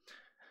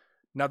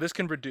 Now this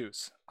can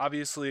reduce.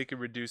 Obviously, it can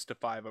reduce to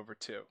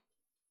 5/2,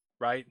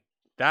 right?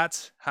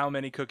 That's how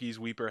many cookies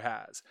Weeper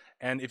has.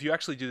 And if you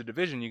actually do the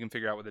division, you can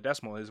figure out what the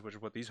decimal is, which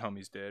is what these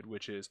homies did,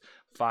 which is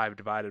 5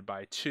 divided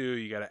by 2.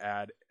 You got to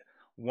add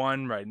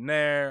 1 right in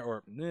there,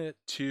 or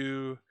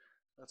 2.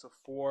 That's a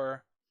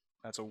 4.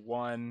 That's a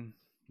 1.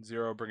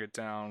 0, bring it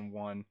down,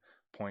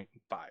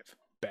 1.5.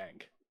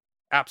 Bang.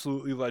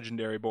 Absolutely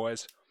legendary,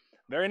 boys.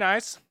 Very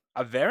nice.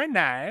 Very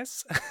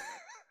nice.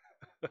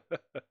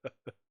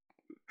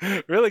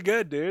 Really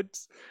good,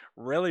 dudes.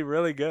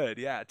 Really good.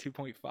 Yeah,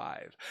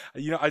 2.5.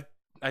 You know,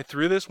 I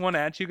threw this one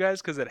at you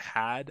guys because it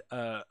had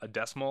a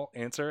decimal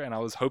answer, and I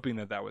was hoping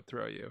that would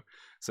throw you.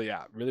 So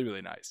yeah,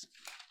 really nice.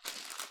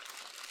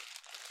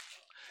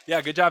 Yeah,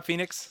 good job,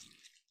 Phoenix.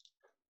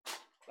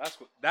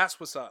 That's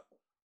what's up.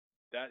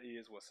 That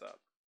is what's up.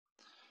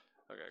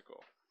 Okay,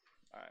 cool.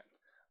 All right.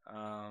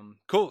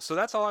 Cool. So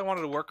that's all I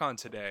wanted to work on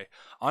today.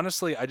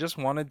 Honestly, I just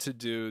wanted to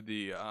do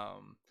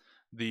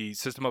the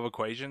system of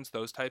equations,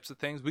 those types of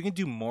things. We can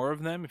do more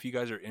of them if you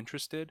guys are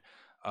interested.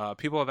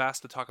 People have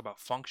asked to talk about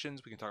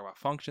functions. We can talk about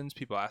functions.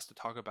 People asked to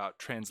talk about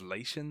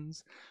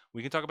translations.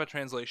 We can talk about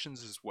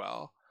translations as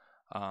well.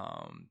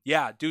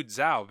 Yeah, dude,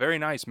 Zhao, very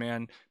nice,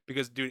 man.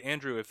 Because, dude,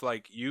 Andrew, if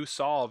like you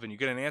solve and you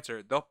get an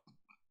answer, they'll,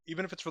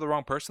 even if it's for the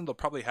wrong person, they'll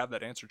probably have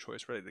that answer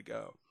choice ready to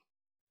go.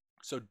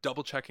 So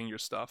double checking your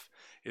stuff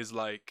is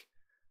like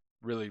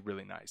really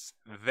nice.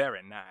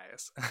 Very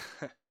nice.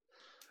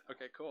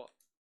 Okay, cool.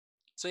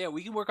 So yeah,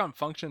 we can work on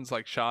functions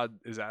like Shad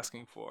is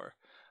asking for.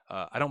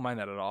 I don't mind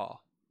that at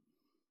all.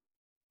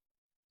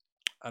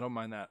 I don't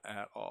mind that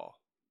at all.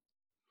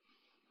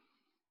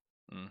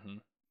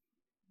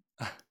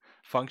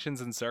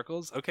 Functions and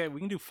circles. Okay, we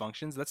can do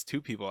functions. That's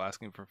 2 people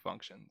asking for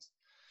functions.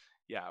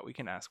 Yeah, we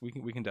can ask. We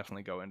can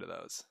definitely go into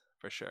those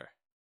for sure.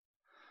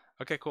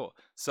 Okay, cool.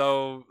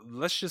 So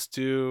let's just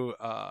do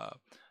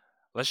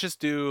let's just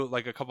do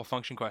like a couple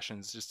function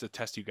questions just to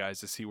test you guys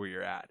to see where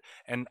you're at.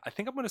 And I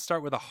think I'm going to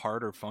start with a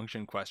harder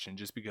function question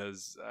just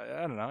because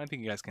I don't know. I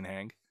think you guys can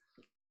hang.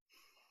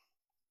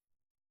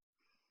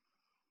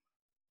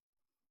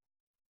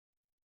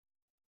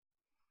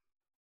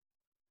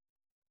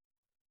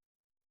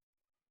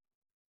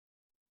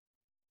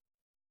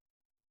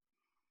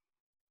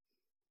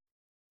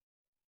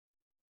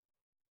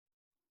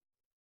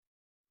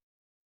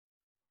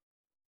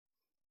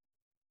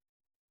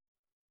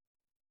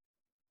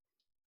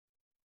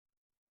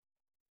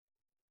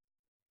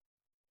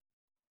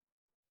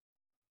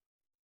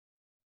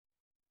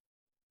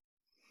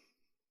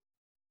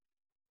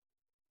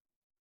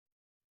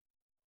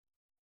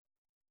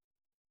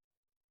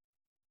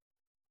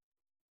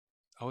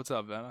 Oh, what's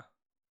up, Vanna?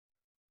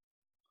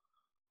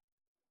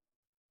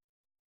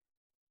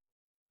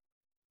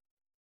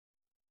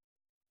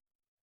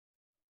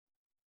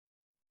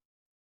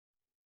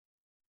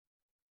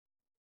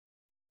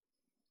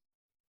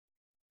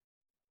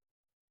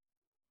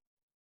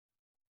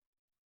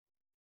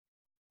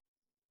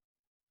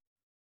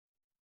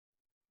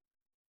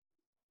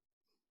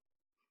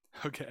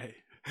 Okay.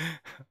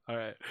 All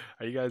right.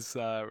 Are you guys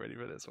ready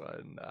for this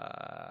one?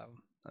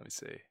 Let me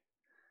see.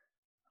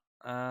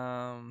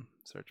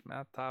 Search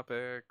math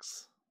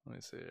topics. Let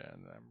me see.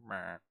 And then,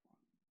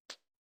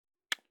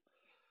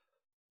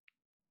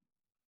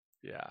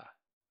 yeah.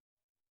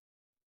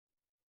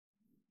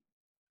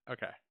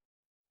 Okay.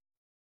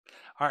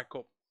 All right.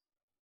 Cool.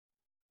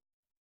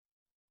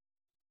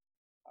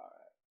 All right.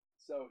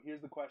 So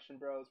here's the question,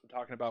 bros. We're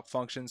talking about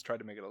functions. Try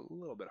to make it a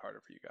little bit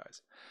harder for you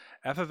guys.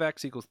 F of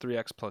x equals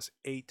 3x plus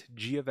 8.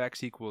 G of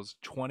x equals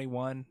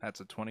 21. That's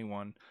a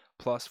 21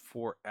 plus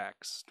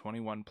 4x.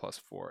 21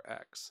 plus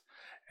 4x.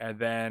 And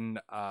then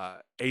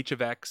h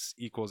of x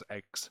equals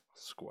x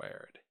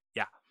squared.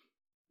 Yeah.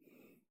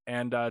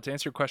 And to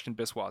answer your question,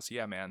 Biswas,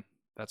 yeah, man,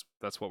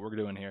 that's what we're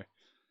doing here.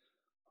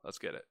 Let's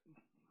get it.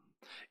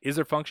 Is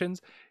there functions?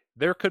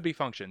 There could be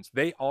functions.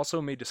 They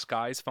also may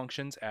disguise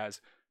functions as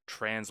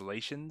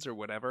translations or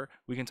whatever.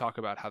 We can talk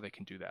about how they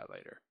can do that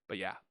later. But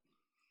yeah.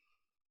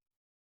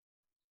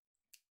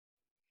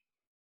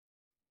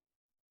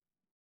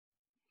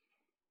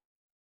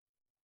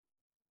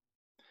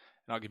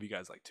 And I'll give you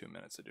guys like 2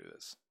 minutes to do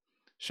this.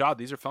 Shad,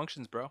 these are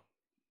functions, bro.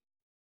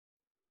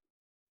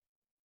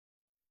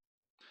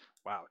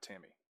 Wow,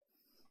 Tammy.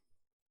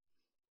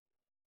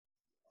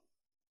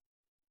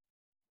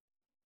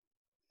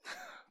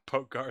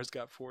 Pokegar's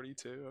got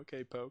 42.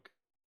 Okay, Poke.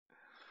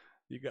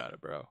 You got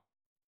it, bro.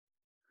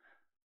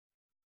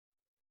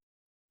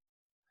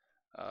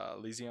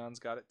 Lesion's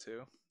got it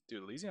too.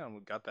 Dude,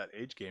 Lesion got that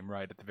age game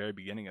right at the very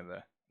beginning of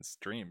the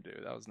stream,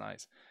 dude. That was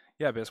nice.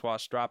 Yeah,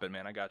 Biswash, drop it,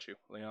 man. I got you.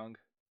 Leong.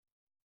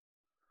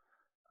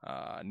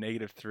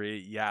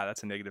 -3. Yeah,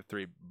 that's a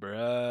 -3.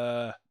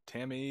 Bruh.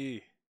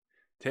 Tammy.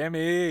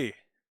 Tammy.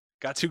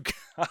 Got too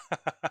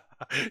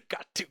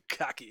got too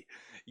cocky.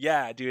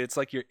 Yeah, dude, it's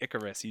like you're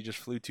Icarus. You just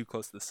flew too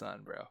close to the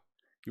sun, bro.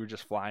 You were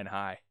just flying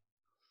high.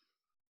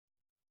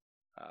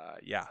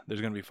 Yeah,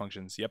 there's gonna be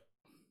functions. Yep.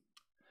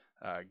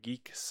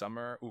 Geek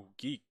Summer. Ooh,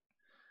 Geek.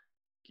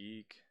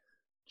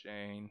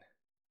 Jane.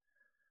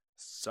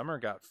 Summer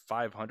got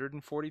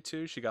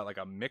 542. She got like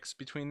a mix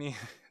between the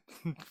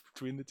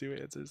between the two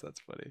answers.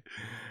 That's funny.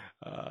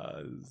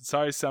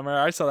 Sorry, Summer.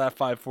 I saw that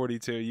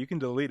 542. You can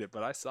delete it,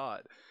 but I saw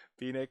it.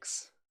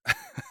 Phoenix.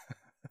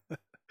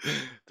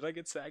 Did I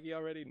get Saggy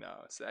already?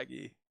 No,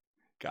 Saggy.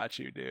 Got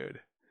you,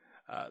 dude.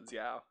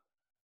 Xiao.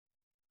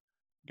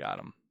 Got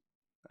him.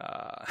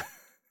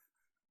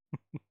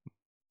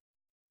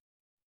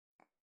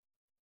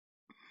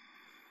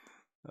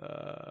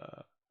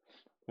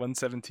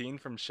 117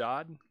 from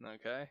Shad.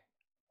 Okay.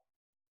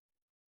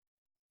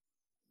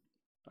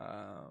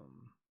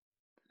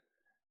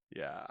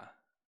 Yeah.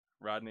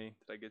 Rodney,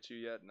 did I get you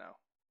yet? No.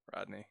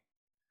 Rodney.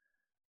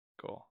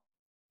 Cool.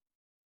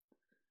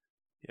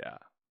 Yeah.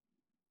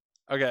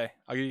 Okay,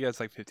 I'll give you guys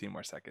like 15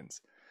 more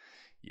seconds.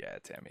 Yeah,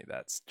 Tammy,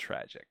 that's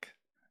tragic.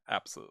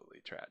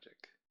 Absolutely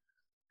tragic.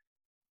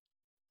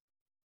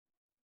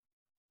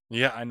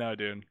 Yeah, I know,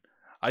 dude.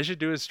 I should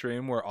do a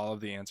stream where all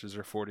of the answers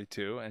are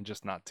 42 and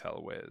just not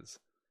tell Wiz.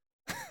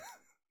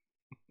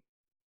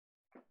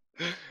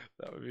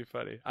 That would be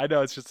funny. I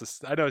know it's just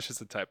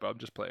a typo. I'm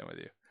just playing with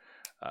you.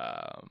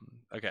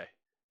 Okay.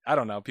 I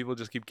don't know. People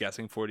just keep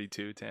guessing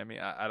 42, Tammy.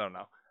 I don't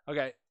know.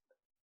 Okay.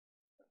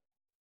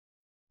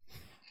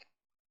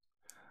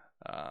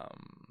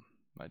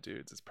 My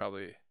dudes, it's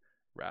probably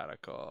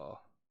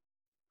Radical.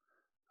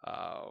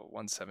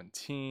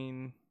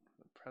 117.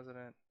 The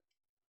president.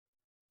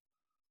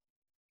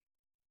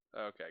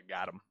 Okay,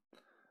 got him.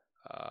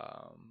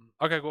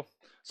 Okay, cool.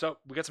 So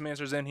we got some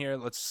answers in here.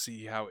 Let's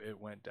see how it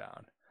went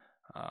down.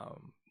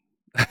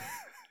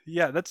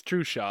 Yeah, that's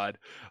true, Shad.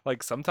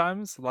 Like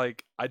sometimes,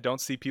 like I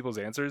don't see people's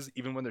answers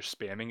even when they're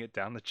spamming it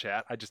down the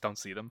chat. I just don't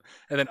see them.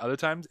 And then other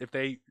times, if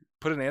they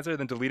put an answer and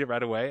then delete it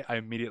right away, I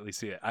immediately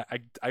see it.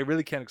 I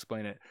really can't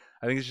explain it.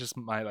 I think it's just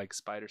my like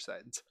spider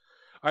sense.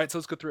 All right, so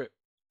let's go through it,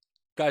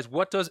 guys.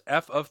 What does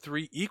f of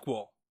 3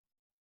 equal?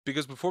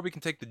 because before we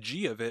can take the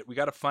g of it, we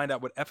got to find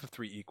out what f of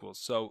 3 equals.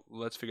 So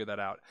let's figure that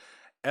out.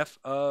 F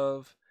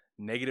of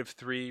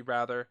 -3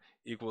 rather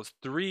equals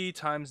 3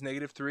 times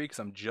 -3, because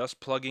I'm just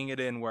plugging it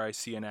in where I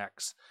see an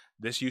x.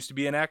 This used to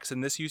be an x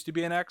and this used to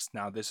be an x.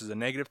 Now this is a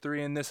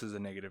 -3 and this is a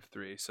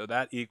 -3. So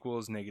that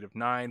equals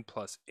 -9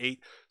 plus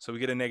 8. So we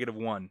get a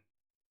 -1.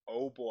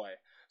 Oh boy.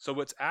 So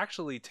what's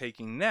actually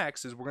taking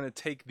next is we're going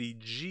to take the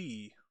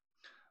g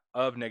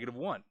of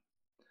 -1.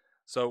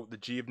 So the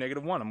g of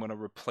 -1, I'm going to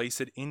replace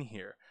it in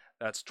here.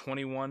 That's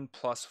 21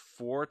 plus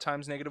 4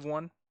 times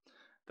 -1.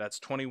 That's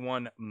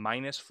 21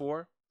 minus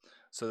 4.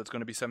 So that's going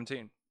to be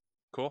 17.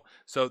 Cool.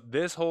 So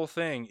this whole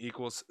thing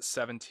equals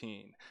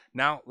 17.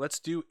 Now let's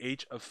do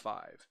h of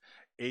 5.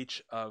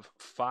 H of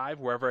 5,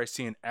 wherever I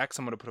see an x,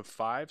 I'm going to put a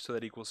 5. So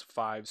that equals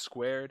 5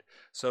 squared.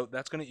 So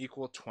that's going to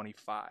equal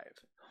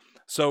 25.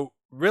 So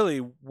really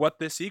what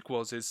this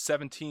equals is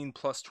 17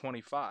 plus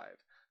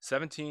 25.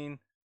 17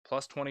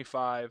 plus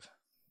 25.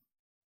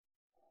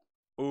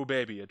 Oh,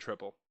 baby, a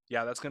triple.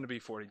 Yeah, that's going to be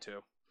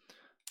 42.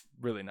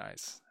 Really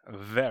nice.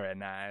 Very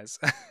nice.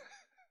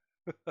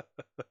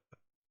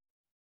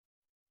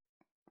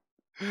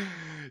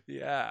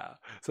 Yeah.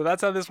 So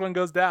that's how this one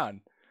goes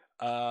down.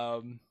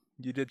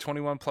 You did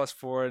 21 plus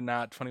 4,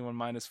 not 21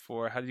 minus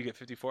 4. How did you get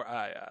 54?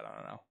 I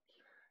don't know.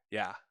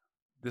 Yeah.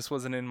 This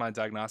wasn't in my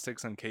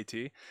diagnostics and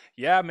KT.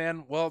 Yeah,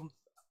 man. Well,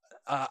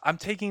 I'm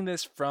taking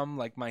this from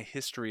like my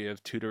history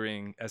of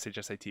tutoring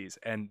SHSATs,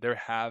 and there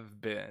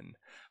have been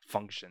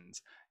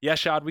functions. Yeah,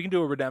 Shad, we can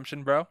do a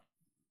redemption, bro.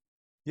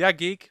 Yeah,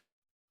 geek.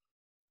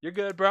 You're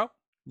good, bro.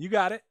 You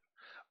got it.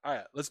 All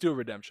right, let's do a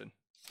redemption.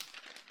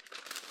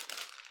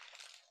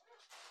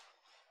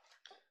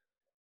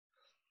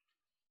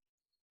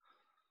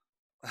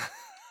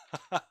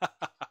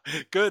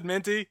 Good,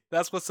 Minty.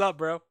 That's what's up,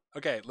 bro.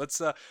 Okay, let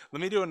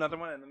me do another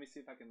one and let me see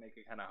if I can make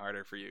it kind of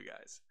harder for you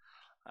guys.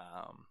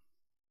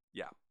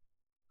 Yeah.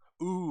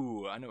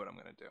 Ooh, I know what I'm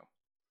gonna do.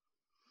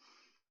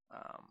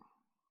 Um,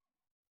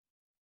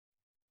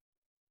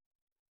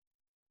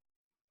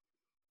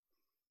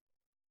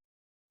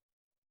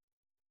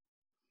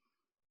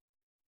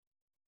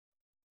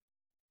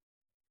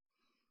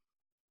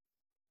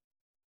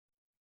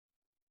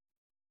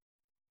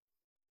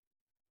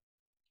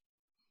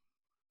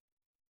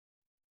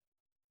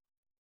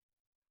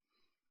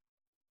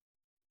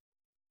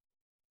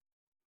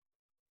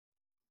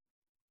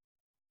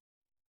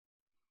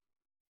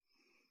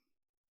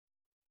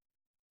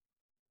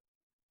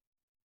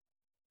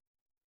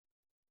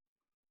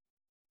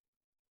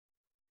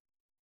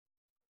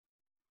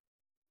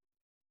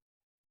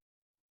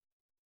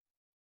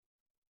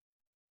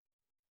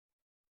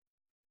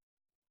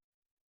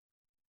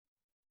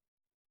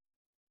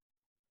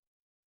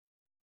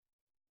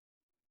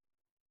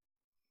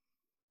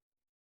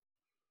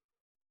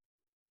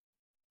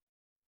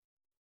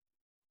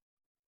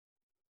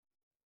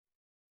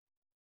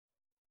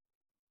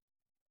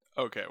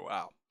 okay,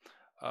 wow.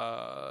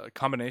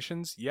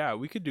 Combinations? Yeah,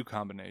 we could do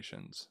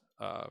combinations.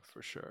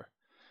 For sure.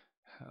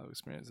 How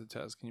experience the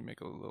test? Can you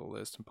make a little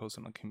list and post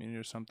it on community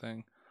or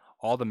something?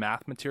 All the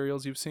math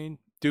materials you've seen,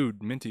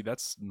 dude. Minty,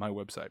 that's my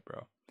website,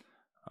 bro.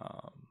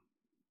 Um,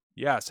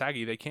 yeah,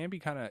 Saggy, they can be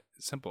kind of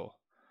simple.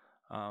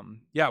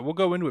 Yeah, we'll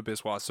go into it,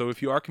 Biswas. So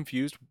if you are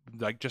confused,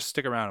 like just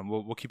stick around and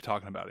we'll keep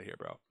talking about it here,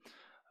 bro.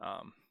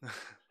 Um,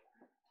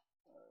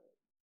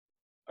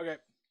 okay,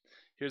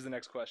 here's the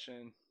next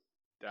question.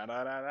 Da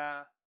da da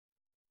da.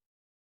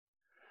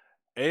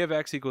 A of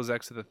x equals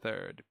x to the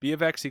third. B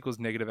of x equals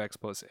 -x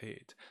plus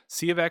 8.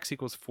 C of x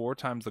equals 4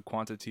 times the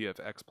quantity of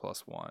x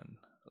plus 1.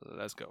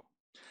 Let's go.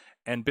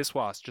 And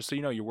Biswas, just so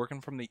you know, you're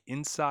working from the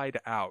inside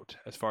out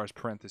as far as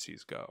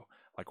parentheses go.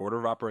 Like order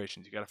of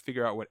operations. You got to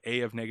figure out what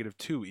a of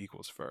 -2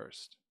 equals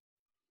first.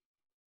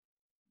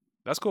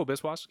 That's cool,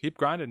 Biswas. Keep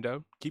grinding,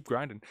 dude. Keep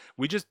grinding.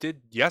 We just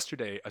did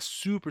yesterday a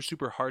super,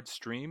 super hard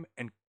stream,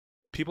 and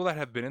people that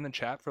have been in the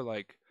chat for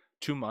like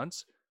 2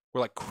 months were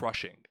like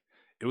crushing.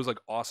 It was like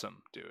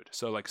awesome, dude.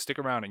 So like stick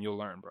around and you'll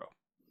learn, bro.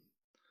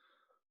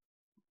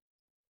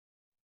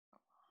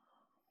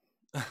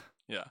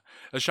 Yeah.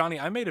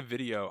 Ashani, I made a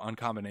video on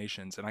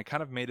combinations and I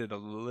kind of made it a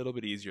little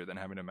bit easier than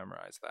having to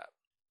memorize that.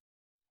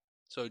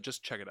 So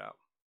just check it out.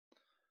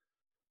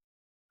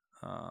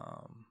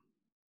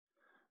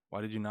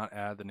 Why did you not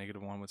add the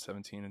 -1 with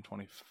 17 and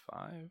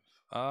 25?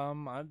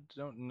 I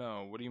don't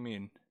know. What do you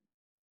mean?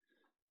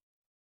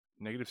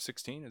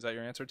 -16? Is that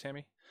your answer,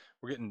 Tammy?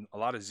 We're getting a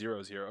lot of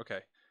zeros here.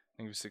 Okay.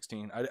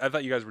 -16. I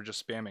thought you guys were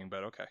just spamming,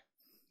 but okay.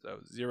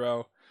 So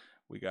 0.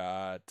 We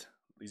got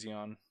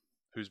Lezion,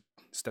 who's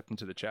stepped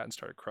into the chat and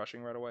started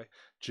crushing right away.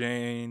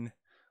 Jane,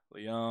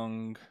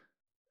 Leung,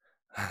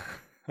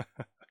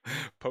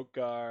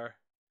 Pokar.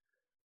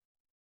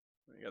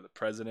 We got the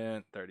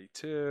president,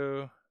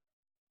 32.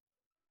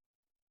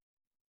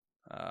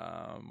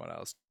 What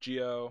else?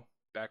 Geo,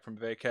 back from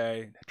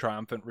vacay,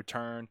 triumphant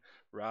return.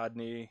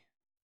 Rodney,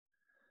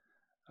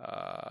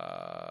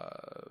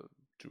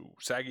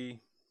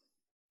 Saggy.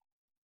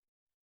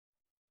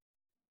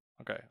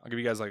 Okay, I'll give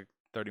you guys like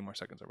 30 more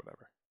seconds or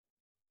whatever.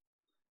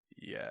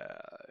 Yeah.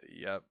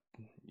 Yep.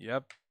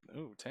 Yep.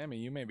 Ooh, Tammy,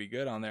 you may be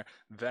good on there.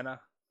 Venna.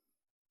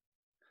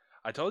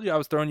 I told you I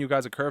was throwing you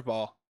guys a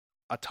curveball.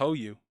 I told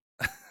you.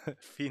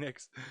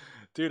 Phoenix.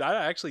 Dude,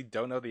 I actually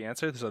don't know the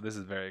answer, so this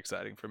is very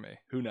exciting for me.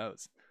 Who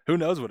knows? Who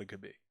knows what it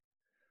could be?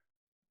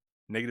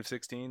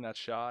 -16, that's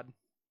Shad.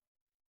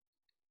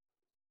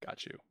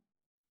 Got you.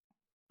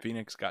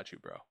 Phoenix, got you,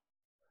 bro.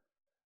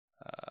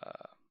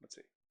 Let's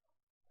see.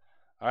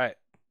 All right.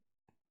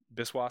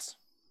 Biswas.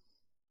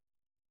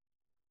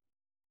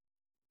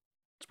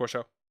 Sports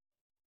show.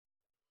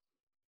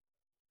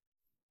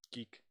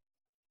 Geek.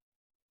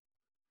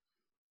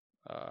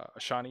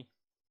 Ashani.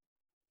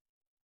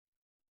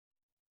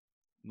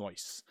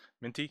 Noise.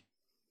 Minty.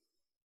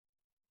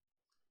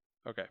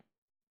 Okay.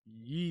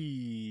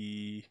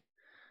 Yee.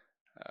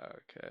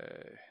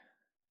 Okay.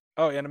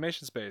 Oh,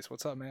 Animation Space.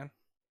 What's up, man?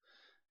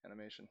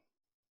 Animation.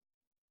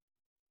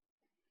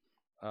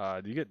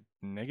 Do you get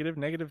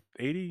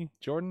 -80,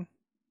 Jordan?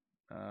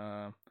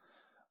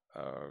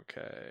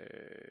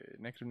 Okay.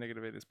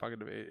 -8 is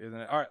 +8, isn't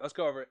it? All right, let's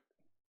go over it.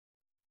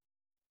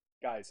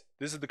 Guys,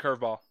 this is the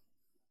curveball.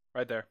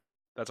 Right there.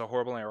 That's a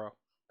horrible arrow.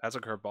 That's a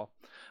curveball.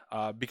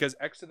 Because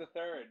x to the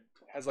third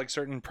has like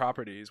certain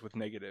properties with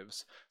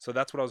negatives. So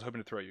that's what I was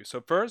hoping to throw you.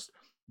 So first,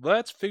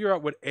 let's figure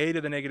out what a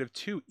to the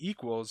 -2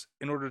 equals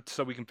in order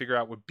so we can figure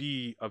out what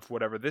b of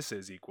whatever this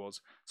is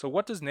equals. So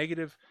what does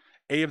negative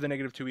a of the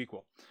 -2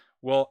 equal?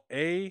 Well,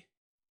 a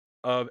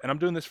of, and I'm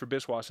doing this for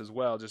Biswash as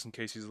well, just in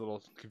case he's a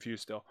little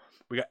confused still.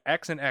 We got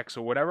x and x.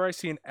 So whatever I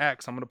see in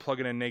x, I'm going to plug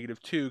it in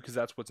 -2 because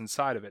that's what's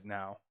inside of it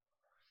now.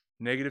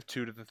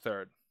 -2 to the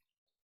third.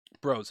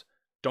 Bros,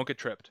 don't get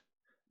tripped.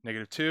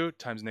 -2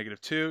 times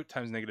 -2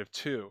 times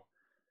 -2.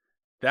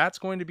 That's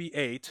going to be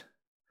 8,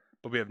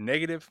 but we have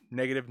negative,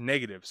 negative,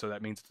 negative. So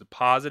that means it's a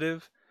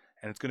positive,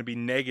 and it's going to be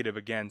negative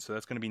again. So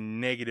that's going to be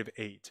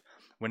 -8.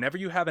 Whenever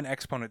you have an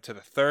exponent to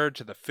the third,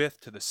 to the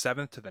fifth, to the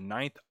seventh, to the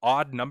ninth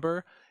odd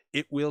number,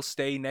 it will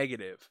stay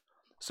negative.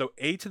 So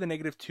a to the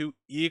 -2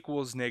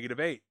 equals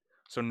 -8.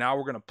 So now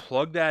we're going to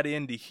plug that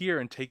into here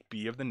and take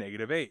b of the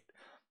 -8.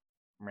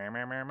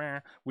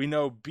 We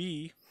know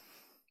b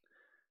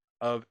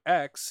of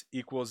x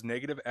equals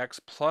 -x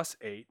plus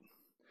 8.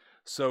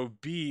 So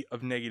b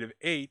of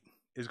 -8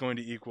 is going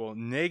to equal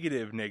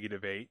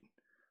 -8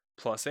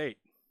 plus 8.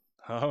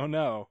 Oh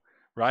no,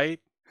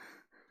 right?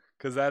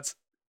 Because that's,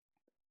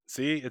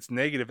 see, it's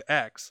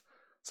 -x.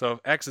 So if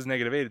x is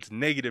 -8, it's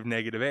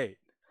 -8.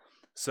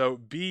 So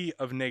b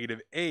of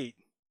 -8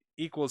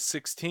 equals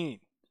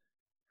 16.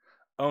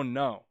 Oh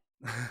no.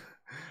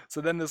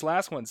 So then this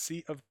last one,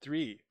 c of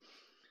 3.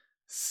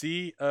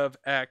 C of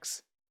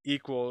x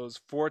equals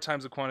 4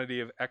 times the quantity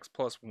of x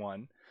plus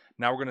 1.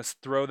 Now we're going to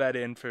throw that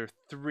in for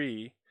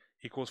 3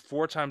 equals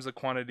 4 times the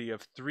quantity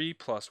of 3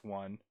 plus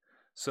 1.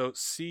 So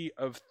C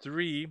of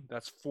 3,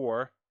 that's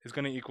 4, is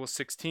going to equal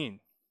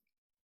 16.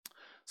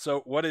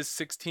 So what is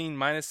 16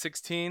 minus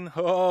 16?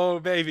 Oh,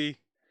 baby.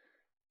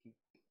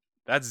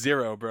 That's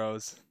 0,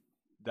 bros.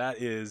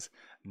 That is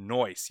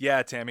noise.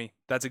 Yeah, Tammy,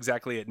 that's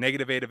exactly it.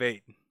 -8 of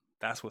 8.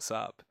 That's what's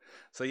up.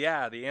 So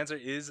yeah, the answer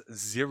is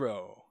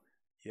 0.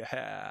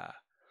 Yeah.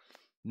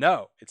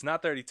 No, it's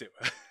not 32.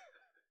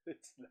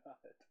 It's not.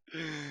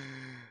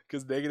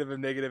 Because negative of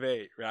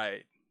 -8,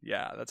 right.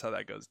 Yeah, that's how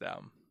that goes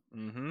down.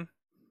 Mm-hmm.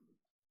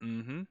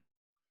 Mm-hmm.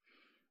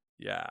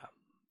 Yeah.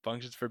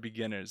 Functions for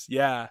beginners.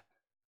 Yeah.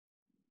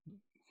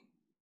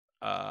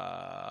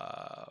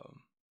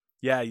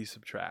 Yeah, you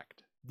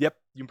subtract. Yep,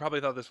 you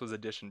probably thought this was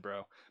addition,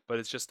 bro. But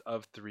it's just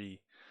of 3.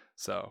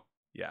 So,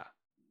 yeah.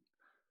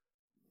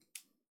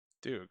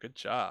 Dude, good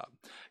job.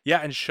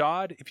 Yeah, and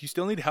Shad, if you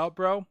still need help,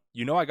 bro,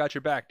 you know I got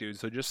your back, dude.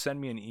 So just send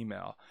me an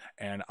email,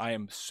 and I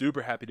am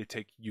super happy to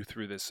take you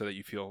through this so that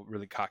you feel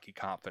really cocky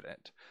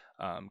confident.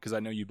 Because I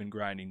know you've been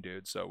grinding,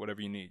 dude. So whatever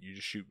you need, you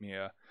just shoot me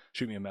a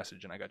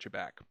message, and I got your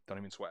back. Don't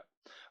even sweat.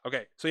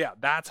 Okay, so yeah,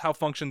 that's how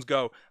functions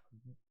go.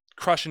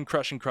 Crushing,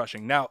 crushing,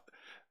 crushing. Now,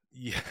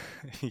 yeah,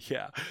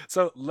 yeah.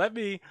 So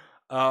yeah,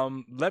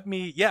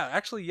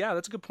 actually, yeah,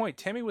 that's a good point.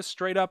 Tammy was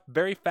straight up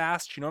very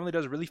fast. She normally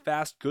does really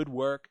fast, good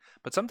work,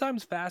 but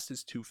sometimes fast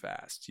is too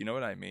fast. You know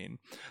what I mean?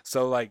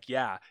 So like,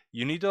 yeah,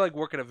 you need to like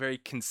work at a very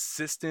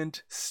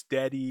consistent,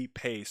 steady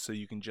pace so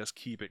you can just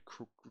keep it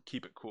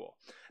cool.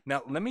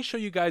 Now, let me show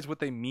you guys what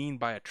they mean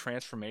by a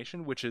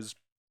transformation, which is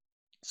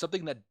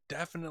something that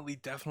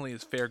definitely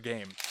is fair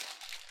game.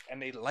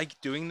 And they like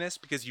doing this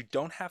because you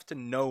don't have to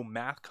know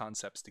math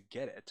concepts to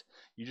get it.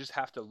 You just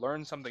have to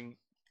learn something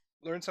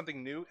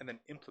new and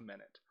then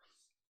implement it.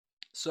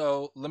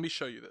 So let me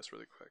show you this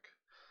really quick.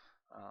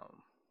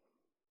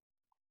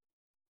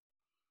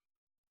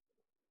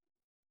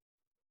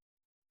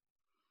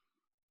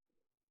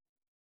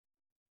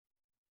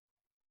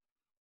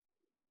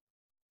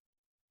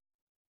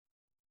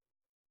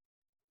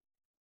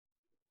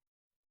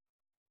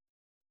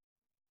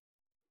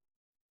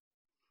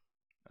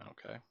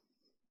 Okay.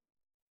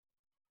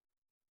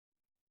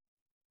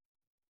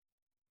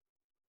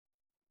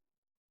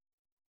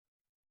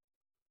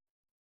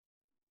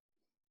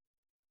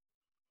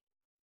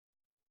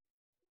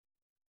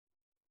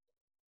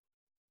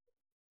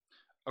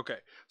 Okay,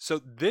 so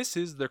this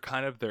is their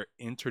kind of their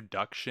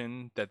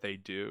introduction that they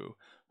do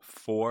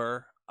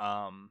for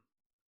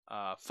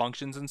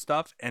functions and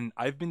stuff, and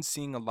I've been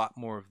seeing a lot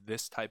more of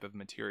this type of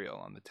material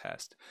on the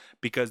test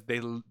because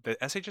the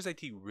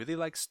SHSAT really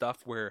likes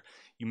stuff where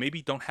you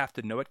maybe don't have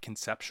to know it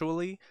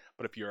conceptually,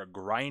 but if you're a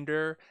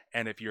grinder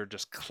and if you're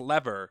just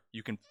clever,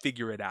 you can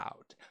figure it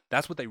out.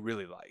 That's what they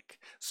really like.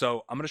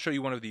 So I'm going to show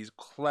you one of these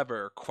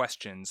clever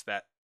questions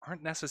that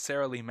aren't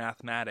necessarily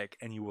mathematic,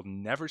 and you will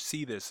never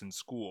see this in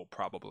school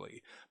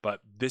probably, but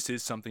this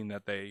is something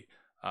that they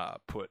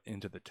put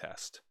into the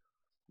test.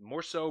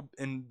 More so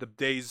in the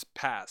days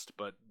past,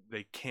 but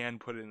they can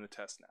put it in the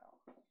test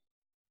now.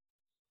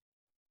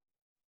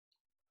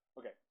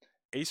 Okay.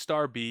 A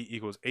star B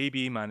equals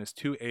AB minus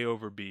 2A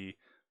over B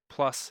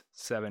plus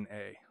 7A.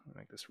 I'll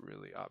make this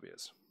really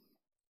obvious.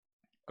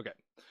 Okay.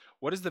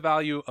 What is the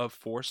value of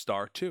 4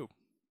 star 2?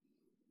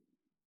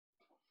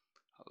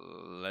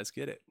 Let's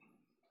get it.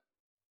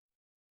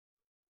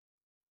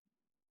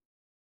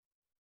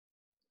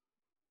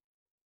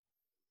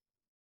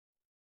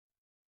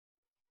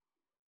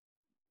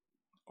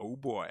 Oh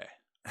boy.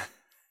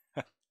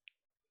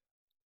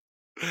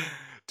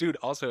 Dude,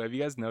 also, have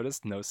you guys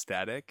noticed no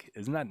static?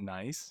 Isn't that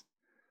nice?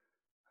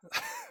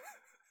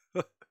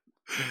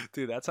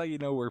 Dude, that's how you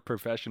know we're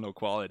professional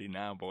quality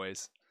now,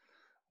 boys.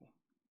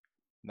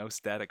 No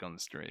static on the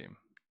stream.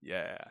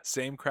 Yeah,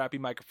 same crappy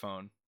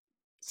microphone,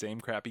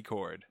 same crappy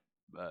cord,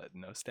 but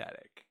no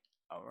static.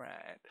 All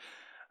right.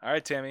 All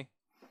right, Tammy.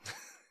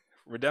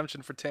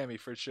 Redemption for Tammy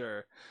for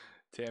sure.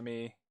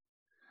 Tammy,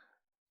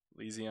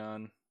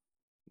 Lesion.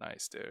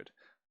 Nice, dude.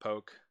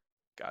 Poke.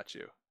 Got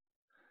you.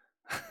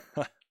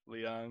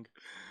 Liang.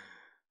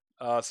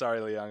 Oh,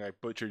 sorry, Liang. I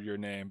butchered your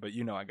name, but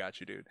you know I got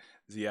you, dude.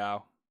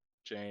 Xiao.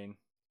 Jane.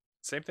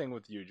 Same thing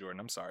with you, Jordan.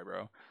 I'm sorry,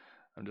 bro.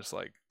 I'm just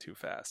like too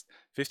fast.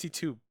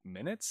 52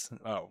 minutes?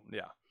 Oh,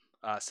 yeah.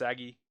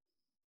 Saggy.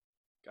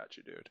 Got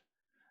you, dude.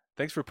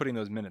 Thanks for putting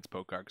those minutes,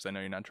 Pokar, because I know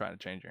you're not trying to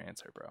change your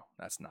answer, bro.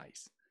 That's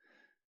nice.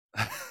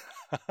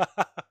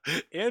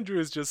 Andrew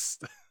is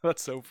just,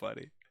 that's so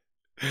funny.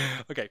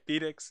 Okay,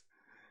 Phoenix.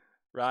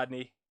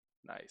 Rodney.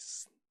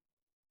 Nice.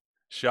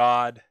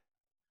 Shad.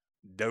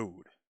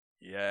 Dude.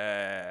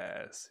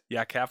 Yes.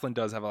 Yeah, Kaplan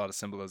does have a lot of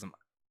symbolism.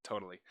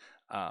 Totally.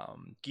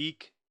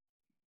 Geek.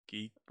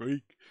 Geek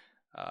freak.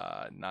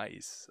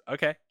 Nice.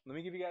 Okay, let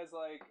me give you guys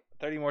like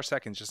 30 more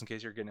seconds just in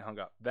case you're getting hung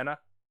up. Venna.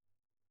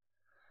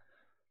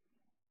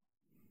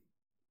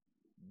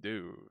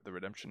 Dude, the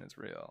redemption is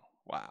real.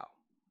 Wow.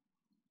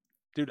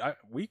 Dude,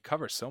 we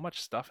cover so much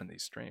stuff in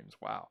these streams.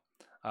 Wow.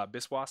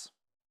 Biswas.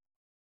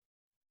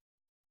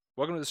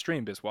 Welcome to the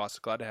stream,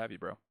 Biswas. Glad to have you,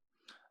 bro.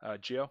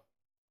 Geo.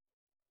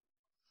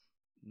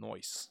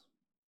 Noise.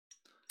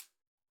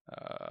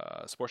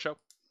 Sport Show.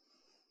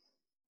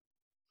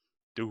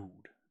 Dude,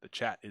 the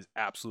chat is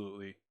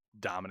absolutely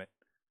dominant.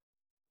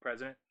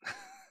 President.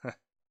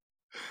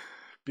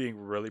 Being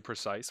really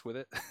precise with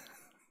it.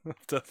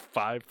 To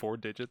 4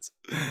 digits.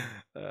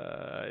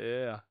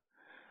 Yeah.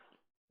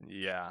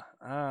 Yeah.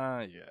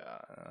 Yeah.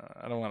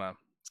 I don't want to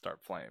start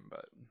flame,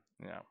 but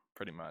yeah,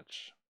 pretty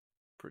much.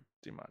 Pretty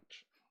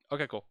much.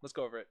 Okay, cool. Let's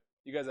go over it.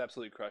 You guys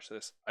absolutely crush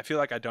this. I feel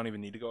like I don't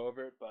even need to go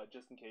over it, but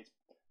just in case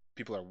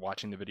people are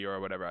watching the video or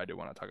whatever, I do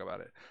want to talk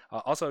about it.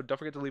 Also, don't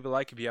forget to leave a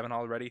like if you haven't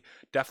already.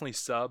 Definitely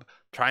sub.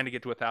 Trying to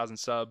get to 1,000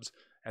 subs,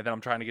 and then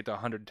I'm trying to get to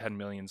 110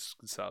 million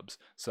subs.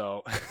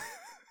 So,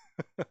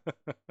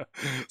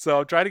 so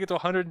I'm trying to get to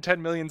 110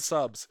 million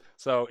subs.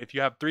 So if you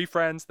have 3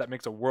 friends, that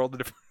makes a world of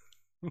difference.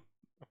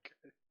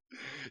 Okay.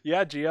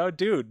 Yeah, Geo,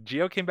 dude.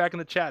 Geo came back in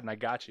the chat, and I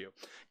got you,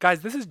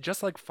 guys. This is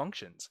just like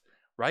functions,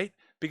 right?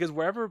 Because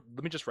wherever,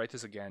 let me just write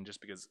this again, just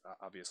because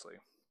obviously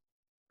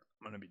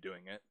I'm going to be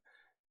doing it.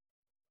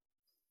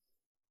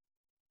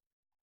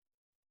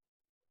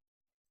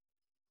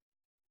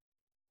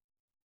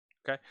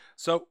 Okay,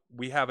 so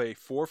we have a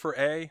 4 for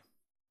A,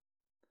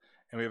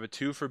 and we have a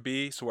 2 for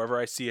B. So wherever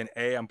I see an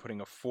A, I'm putting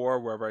a 4.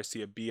 Wherever I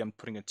see a B, I'm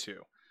putting a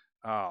 2.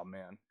 Oh,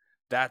 man.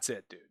 That's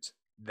it, dudes.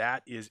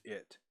 That is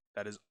it.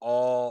 That is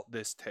all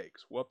this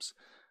takes. Whoops.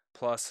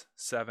 Plus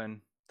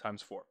 7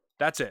 times 4.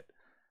 That's it.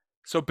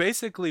 So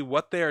basically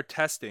what they are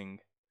testing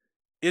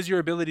is your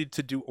ability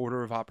to do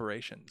order of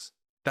operations.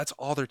 That's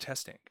all they're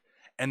testing.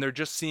 And they're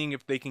just seeing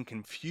if they can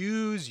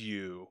confuse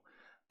you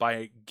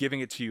by giving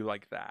it to you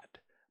like that.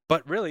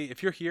 But really,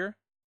 if you're here,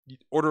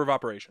 order of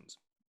operations,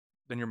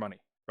 then your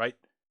money, right?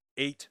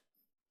 8,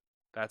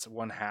 that's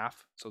 1/2.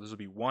 So this will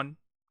be 1,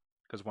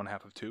 because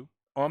 1/2 of 2.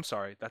 Oh, I'm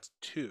sorry, that's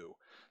 2.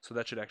 So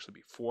that should actually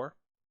be 4.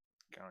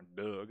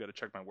 Gotta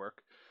check my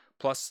work.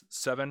 Plus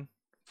 7,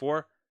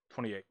 4,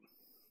 28.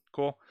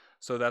 Cool.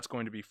 So that's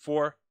going to be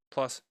 4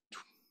 plus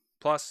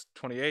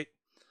 28.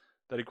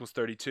 That equals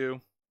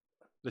 32.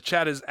 The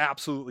chat is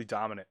absolutely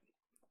dominant.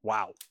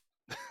 Wow.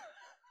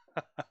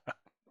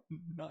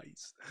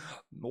 Nice.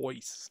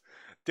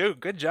 Dude,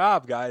 good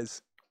job,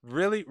 guys.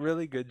 Really,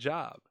 really good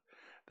job.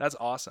 That's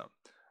awesome.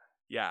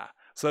 Yeah.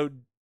 So,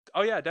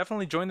 oh yeah,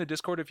 definitely join the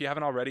Discord if you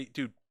haven't already.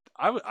 Dude,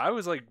 I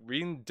was like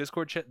reading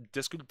Discord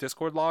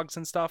logs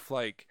and stuff.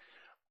 Like,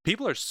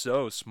 People are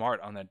so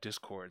smart on that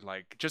Discord.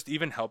 Like just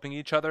even helping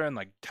each other and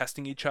like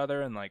testing each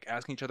other and like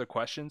asking each other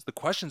questions. The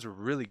questions were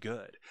really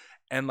good.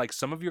 And like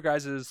some of your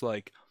guys's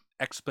like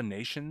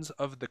explanations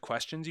of the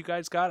questions you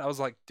guys got, I was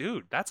like,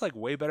 dude, that's like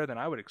way better than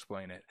I would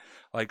explain it.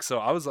 Like so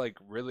I was like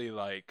really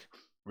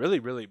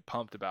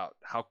pumped about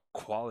how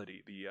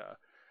quality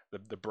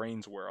the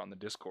brains were on the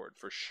Discord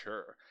for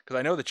sure. Cuz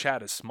I know the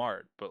chat is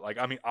smart, but like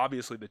I mean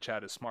obviously the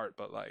chat is smart,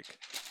 but like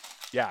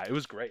yeah, it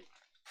was great.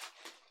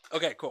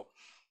 Okay, cool.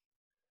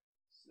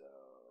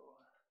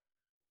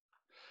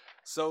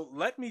 So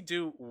let me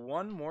do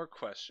one more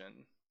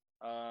question.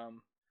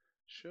 Um,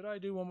 should I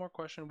do one more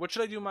question? What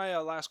should I do my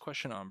last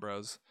question on,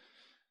 bros?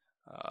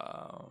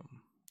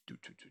 Um, do.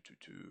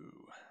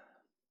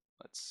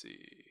 Let's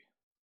see.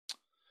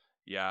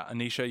 Yeah,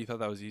 Anisha, you thought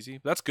that was easy?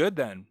 That's good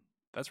then.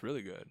 That's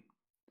really good.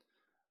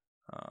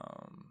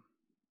 Um,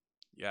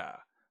 yeah.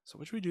 So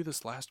what should we do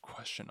this last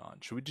question on?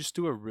 Should we just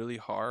do a really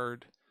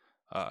hard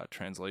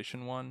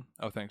translation one?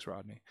 Oh, thanks,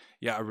 Rodney.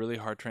 Yeah, a really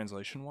hard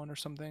translation one or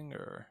something,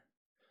 or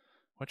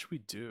what should we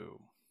do?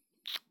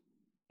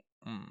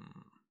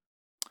 Hmm.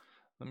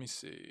 Let me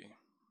see.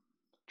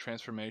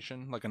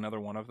 Transformation, like another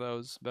one of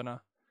those,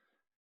 Benna?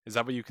 Is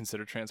that what you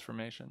consider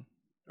transformation?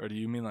 Or do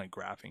you mean like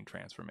graphing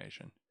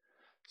transformation?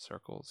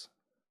 Circles.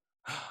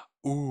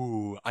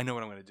 Ooh, I know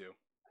what I'm going to do.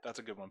 That's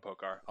a good one,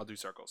 Pokar. I'll do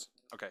circles.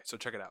 Okay, so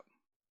check it out.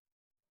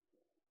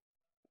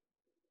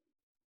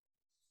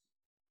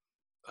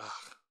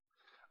 Ugh.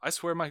 I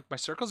swear my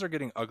circles are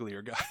getting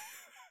uglier, guys.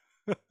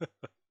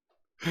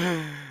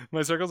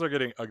 My circles are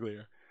getting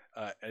uglier.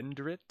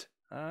 Endrit?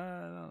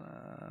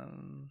 I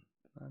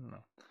don't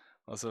know.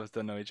 Also, of us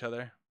don't know each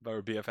other, but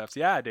we're BFFs.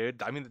 Yeah,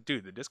 dude. I mean,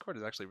 dude, the Discord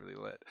is actually really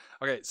lit.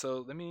 Okay,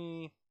 so let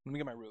me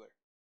get my ruler.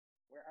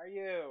 Where are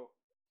you?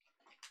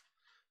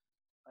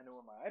 I know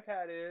where my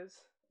iPad is.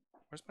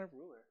 Where's my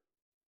ruler?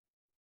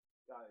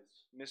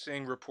 Guys,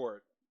 missing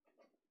report.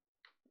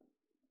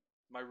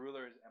 My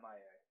ruler is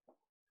MIA.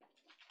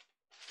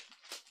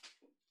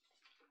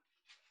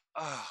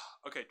 Ah,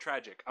 okay,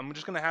 tragic. I'm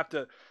just gonna have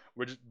to.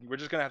 We're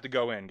just gonna have to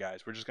go in,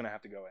 guys. We're just gonna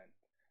have to go in.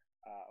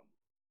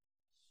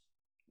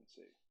 Let's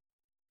see.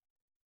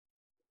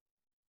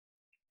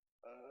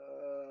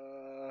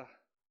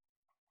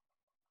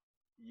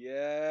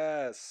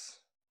 Yes,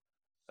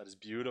 that is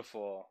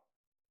beautiful.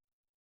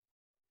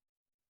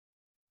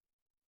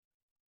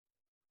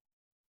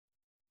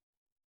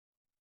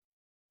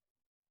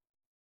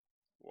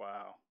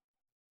 Wow.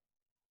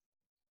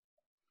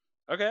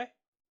 Okay,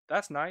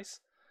 that's nice.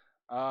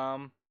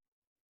 Um,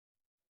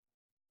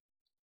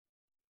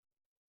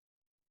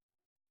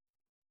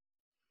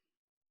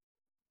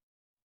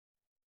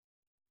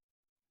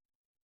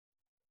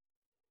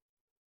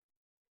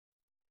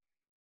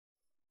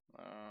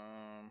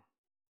 um,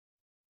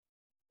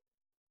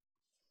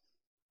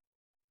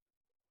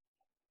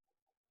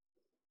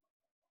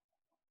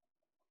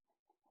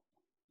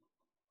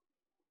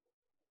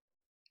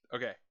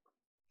 okay.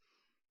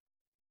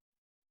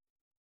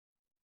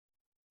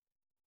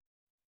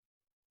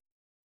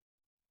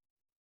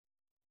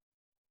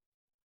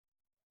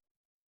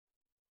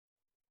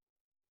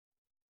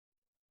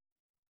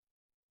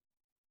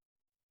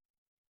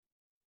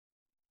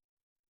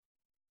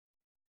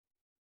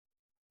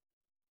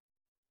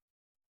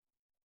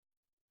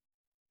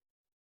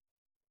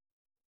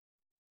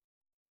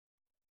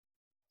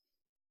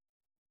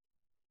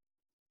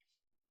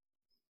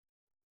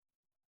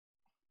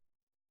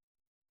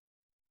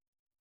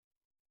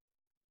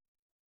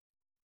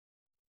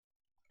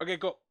 Okay,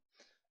 cool.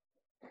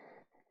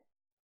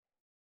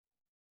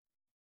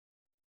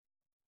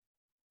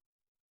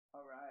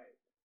 All right.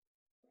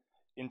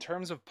 In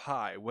terms of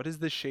pi, what is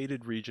the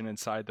shaded region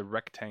inside the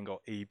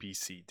rectangle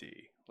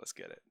ABCD? Let's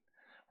get it.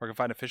 Where I can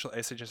find official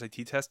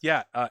SHSAT test.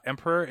 Yeah,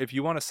 Emperor, if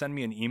you want to send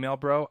me an email,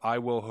 bro, I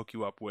will hook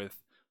you up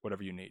with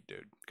whatever you need,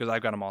 dude. Because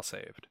I've got them all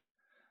saved.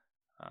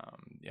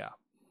 Yeah.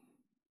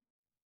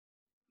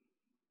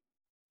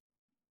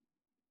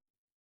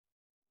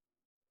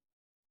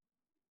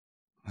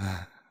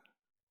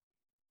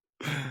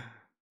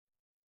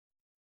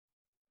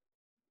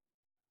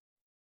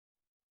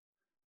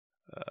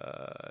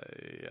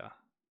 Yeah.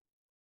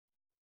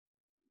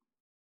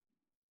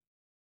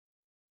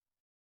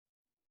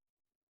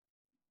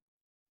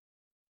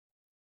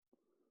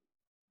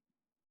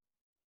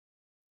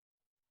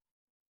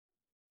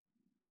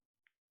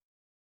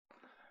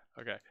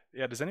 Okay.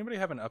 Yeah, does anybody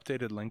have an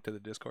updated link to the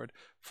Discord?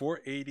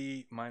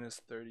 480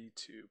 minus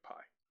 32 pi.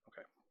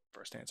 Okay.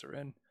 First answer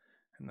in.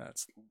 And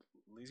that's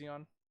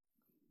Lesion.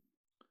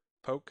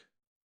 Poke.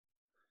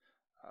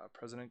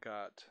 President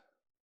got.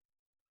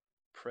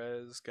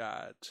 Prez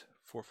got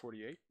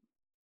 448.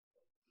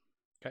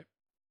 Okay.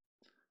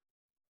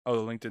 Oh,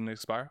 the link didn't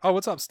expire. Oh,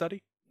 what's up,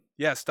 Study?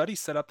 Yeah, Study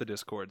set up the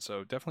Discord,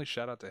 so definitely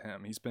shout out to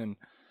him. He's been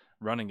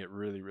running it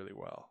really, really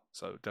well.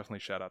 So definitely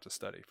shout out to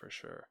Study for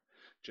sure.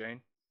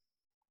 Jane,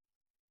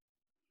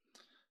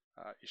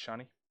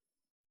 Ishani,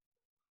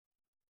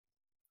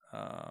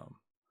 um,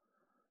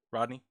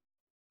 Rodney.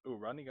 Ooh,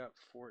 Rodney got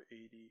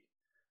 480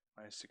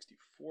 minus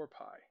 64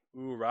 pi.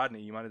 Ooh,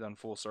 Rodney, you might have done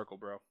full circle,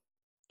 bro.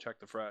 Check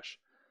the fresh.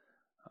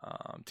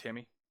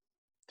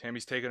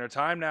 Tammy's taking her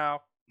time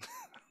now.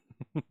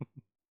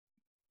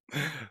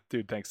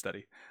 Dude, thanks,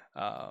 Study.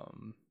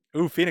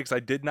 Ooh, Phoenix, I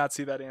did not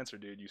see that answer,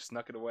 dude. You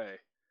snuck it away.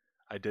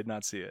 I did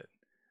not see it.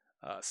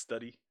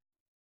 Study.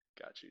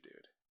 Got you,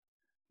 dude.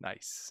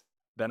 Nice.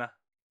 Benna.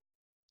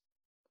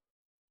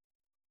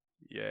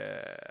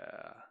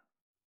 Yeah.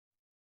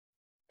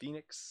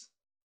 Phoenix.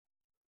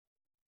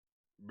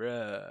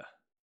 Bruh.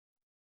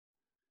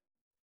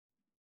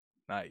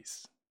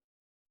 Nice.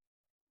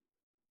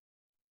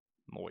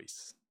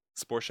 Moist.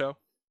 Sport show.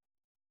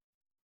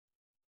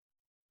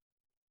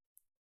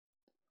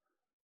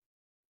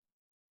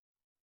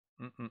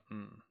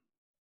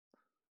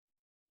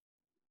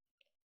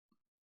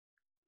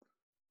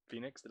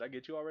 Phoenix, did I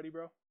get you already,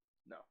 bro?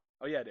 No.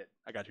 Oh yeah, I did.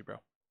 I got you, bro.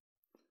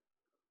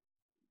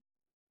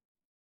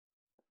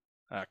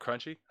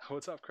 Crunchy.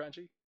 What's up,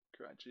 Crunchy?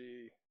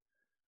 Crunchy.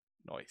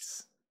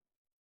 Nice.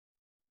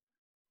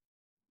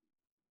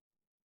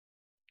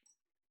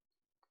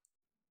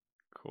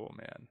 Cool,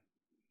 man.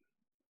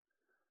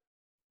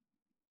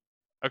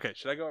 Okay,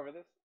 should I go over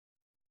this?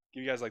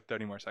 Give you guys like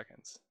 30 more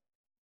seconds.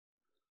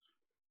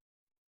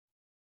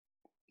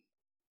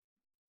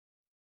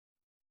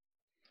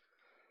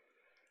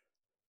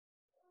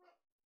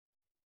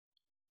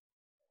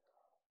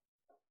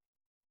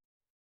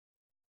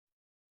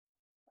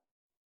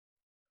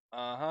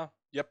 Uh-huh.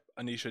 Yep,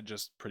 Anisha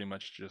just pretty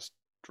much just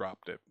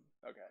dropped it.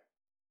 Okay.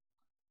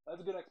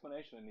 That's a good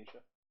explanation, Anisha.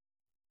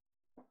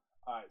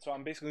 Alright, so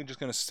I'm basically just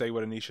going to say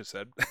what Anisha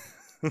said.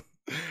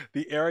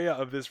 The area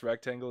of this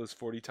rectangle is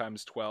 40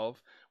 times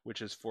 12,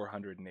 which is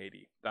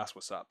 480. That's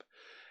what's up.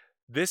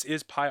 This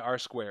is pi r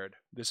squared.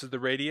 This is the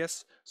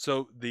radius.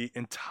 So the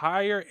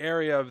entire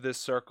area of this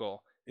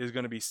circle is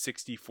going to be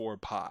 64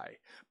 pi.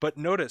 But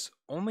notice,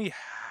 only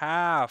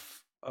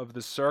half of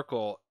the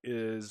circle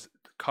is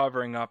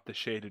covering up the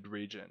shaded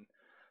region.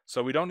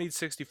 So we don't need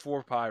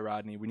 64 pi,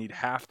 Rodney. We need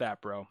half that,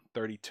 bro.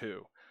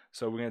 32.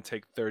 So we're going to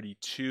take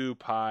 32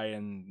 pi,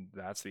 and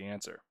that's the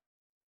answer.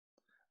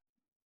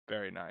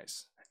 Very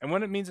nice. And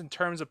what it means in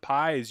terms of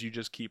pi is you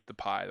just keep the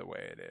pi the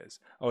way it is.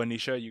 Oh,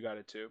 Anisha, you got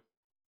it too?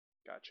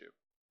 Got you.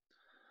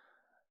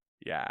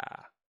 Yeah.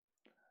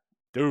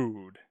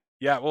 Dude.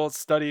 Yeah, well,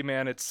 Study,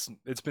 man, it's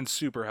been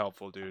super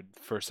helpful, dude,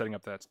 for setting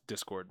up that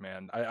Discord,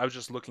 man. I was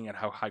just looking at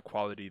how high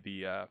quality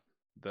the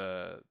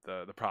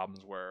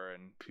problems were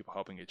and people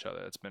helping each other.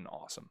 It's been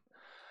awesome.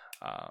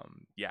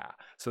 Yeah.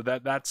 So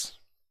that's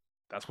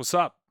what's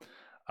up.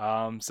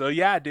 So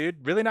yeah,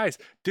 dude, really nice.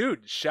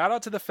 Dude, shout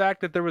out to the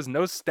fact that there was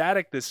no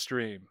static this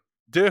stream.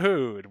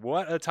 Dude,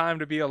 what a time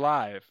to be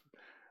alive.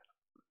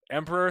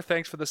 Emperor,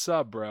 thanks for the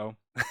sub, bro.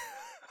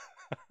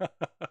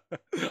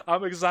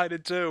 I'm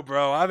excited too,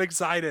 bro. I'm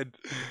excited.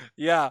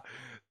 Yeah.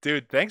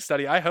 Dude, thanks,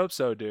 Study. I hope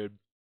so, dude.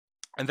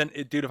 And then,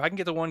 dude, if I can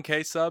get to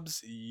 1K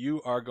subs,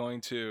 you are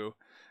going to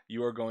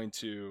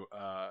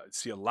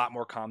see a lot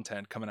more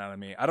content coming out of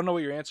me. I don't know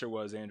what your answer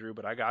was, Andrew,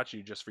 but I got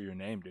you just for your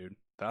name, dude.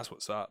 That's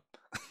what's up.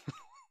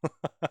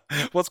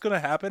 What's gonna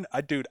happen? I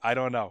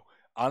don't know.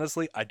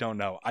 Honestly, I don't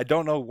know. I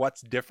don't know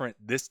what's different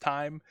this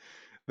time.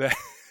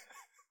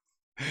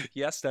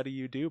 Yes, Study,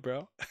 you do,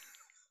 bro.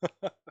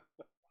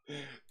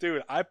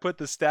 Dude, I put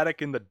the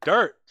static in the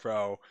dirt,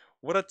 bro.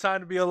 What a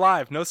time to be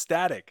alive. No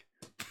static.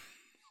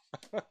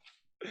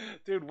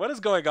 Dude, what is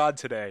going on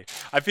today?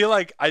 I feel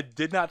like I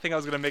did not think I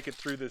was going to make it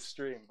through this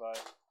stream,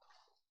 but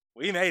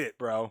we made it,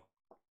 bro.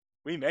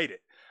 We made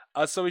it.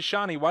 So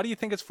Ishani, why do you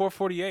think it's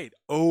 448?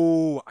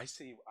 Oh, I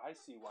see why you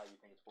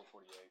think it's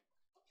 448.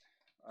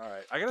 All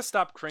right, I got to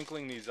stop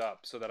crinkling these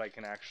up so that I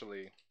can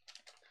actually...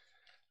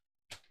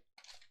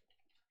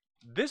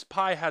 This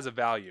pi has a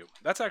value.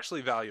 That's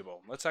actually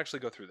valuable. Let's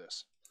actually go through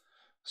this.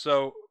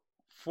 So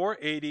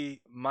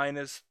 480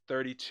 minus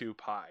 32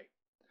 pi.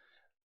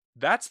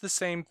 That's the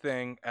same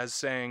thing as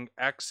saying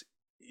x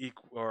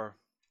equal, or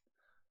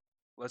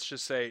let's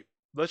just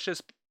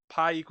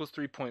pi equals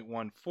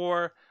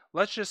 3.14.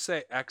 Let's just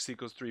say x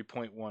equals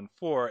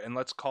 3.14, and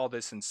let's call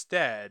this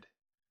instead.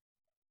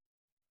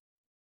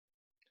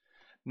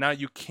 Now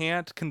you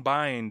can't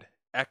combine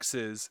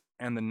x's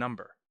and the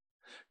number.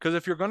 Because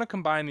if you're going to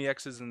combine the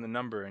x's and the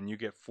number and you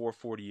get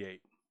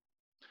 448,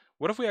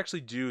 what if we actually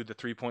do the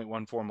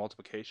 3.14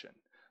 multiplication?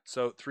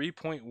 So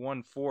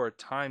 3.14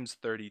 times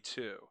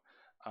 32.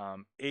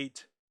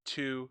 8,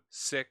 2,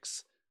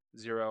 6,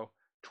 0,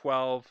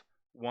 12,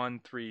 1,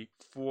 3,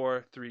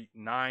 4, 3,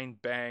 9,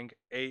 bang,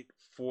 8,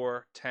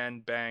 4, 10,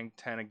 bang,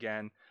 10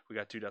 again. We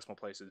got 2 decimal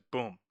places.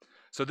 Boom.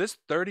 So this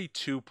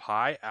 32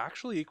 pi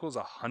actually equals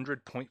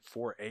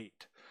 100.48.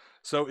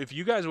 So if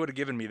you guys would have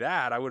given me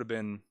that, I would have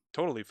been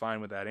totally fine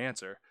with that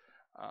answer.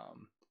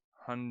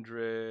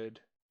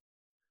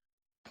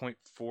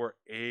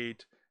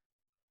 100.48.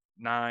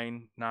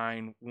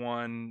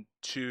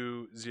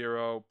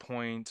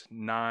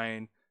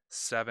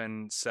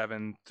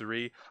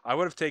 99120.9773. I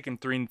would have taken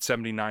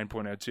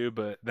 379.02,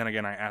 but then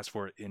again, I asked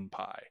for it in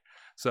pi.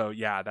 So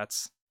yeah,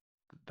 that's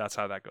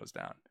how that goes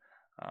down.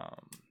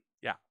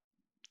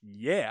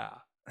 Yeah.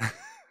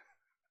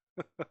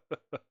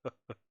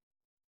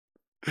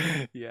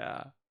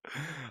 Yeah.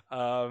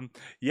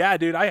 Yeah,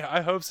 dude,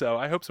 I hope so.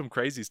 I hope some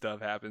crazy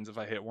stuff happens if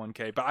I hit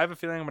 1K. But I have a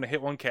feeling I'm gonna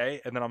hit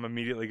 1K and then I'm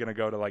immediately gonna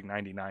go to like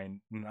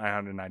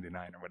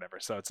 999 or whatever.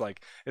 So it's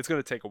like it's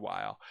gonna take a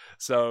while.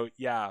 So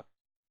yeah,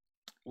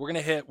 we're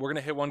gonna hit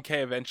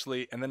 1K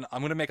eventually, and then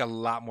I'm gonna make a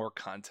lot more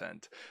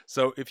content.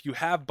 So if you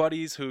have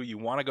buddies who you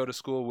want to go to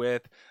school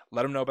with,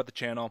 let them know about the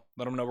channel.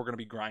 Let them know we're gonna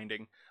be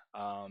grinding.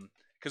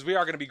 Because we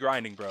are gonna be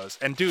grinding, bros.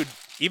 And dude,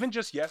 even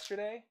just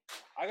yesterday,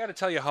 I gotta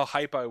tell you how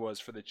hype I was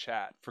for the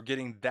chat for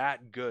getting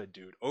that good,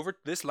 dude. Over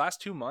this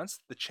last 2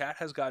 months, the chat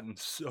has gotten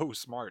so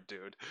smart,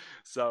 dude.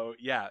 So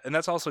yeah, and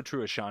that's also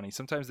true of Shawnee.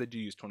 Sometimes they do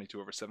use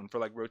 22/7 for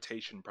like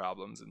rotation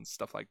problems and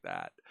stuff like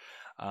that.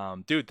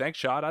 Dude, thanks,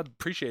 Shot. I'd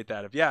appreciate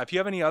that. If you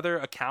have any other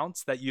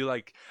accounts that you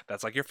like,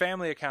 that's like your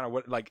family account or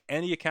what, like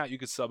any account you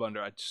could sub under,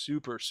 I'd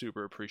super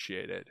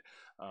appreciate it.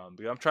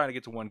 But I'm trying to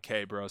get to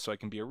 1K, bro, so I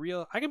can be a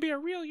real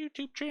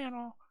YouTube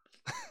channel.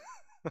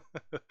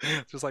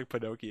 Just like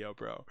Pinocchio,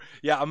 bro.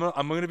 Yeah, I'm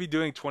gonna be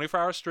doing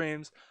 24-hour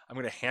streams. I'm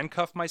gonna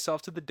handcuff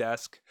myself to the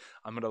desk.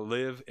 I'm gonna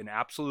live in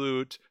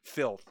absolute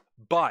filth,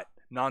 but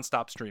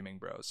nonstop streaming,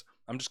 bros.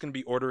 I'm just gonna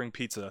be ordering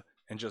pizza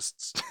and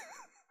just.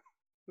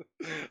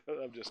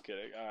 I'm just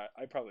kidding.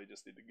 I probably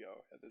just need to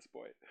go at this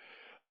point.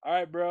 All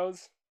right,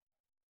 bros.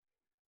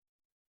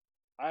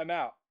 I'm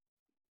out.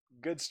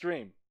 Good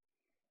stream.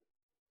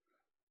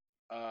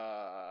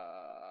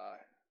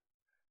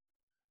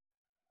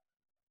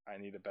 I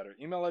need a better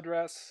email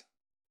address.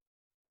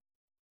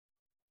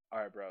 All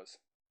right, bros.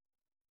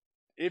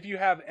 If you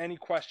have any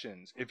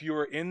questions, if you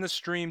were in the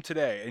stream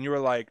today and you were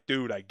like,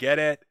 dude, I get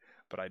it,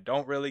 but I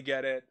don't really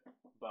get it,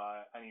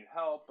 but I need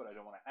help, but I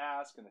don't want to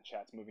ask, and the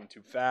chat's moving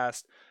too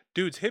fast,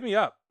 dudes, hit me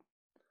up.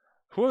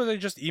 Who are they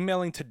just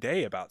emailing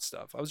today about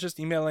stuff? I was just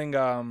emailing,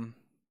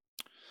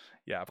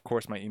 yeah, of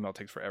course my email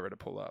takes forever to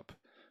pull up.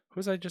 Who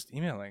was I just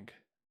emailing?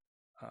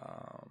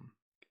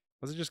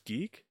 Was it just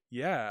Geek?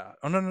 Yeah.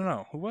 Oh,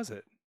 no. Who was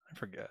it? I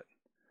forget.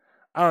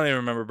 I don't even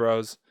remember,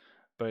 bros.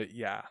 But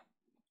yeah.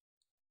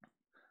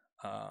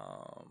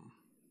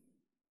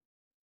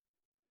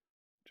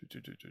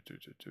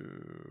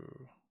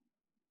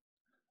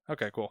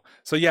 Okay, cool.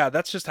 So yeah,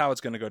 that's just how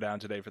it's going to go down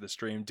today for the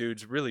stream.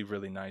 Dudes,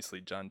 really nicely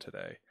done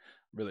today.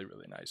 Really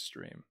nice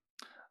stream.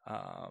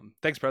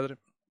 Thanks, President.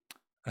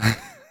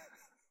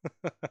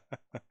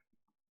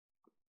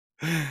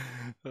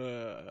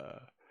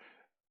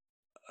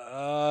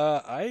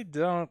 I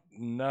don't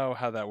know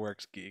how that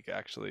works, Geek,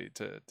 actually,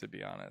 to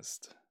be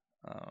honest.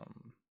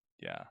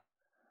 Yeah.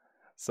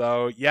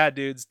 So yeah,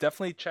 dudes,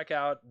 definitely check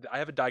out. I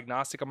have a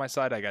diagnostic on my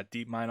side. I got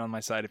DeepMind on my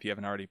side if you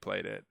haven't already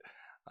played it.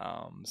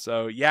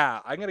 So yeah,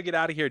 I'm gonna get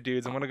out of here,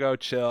 dudes. I'm gonna go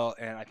chill,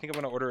 and I think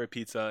I'm gonna order a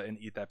pizza and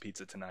eat that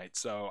pizza tonight.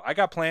 So I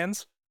got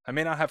plans. I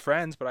may not have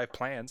friends, but I have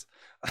plans.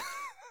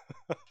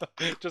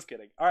 Just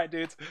kidding. All right,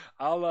 dudes.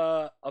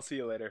 I'll see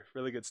you later.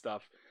 Really good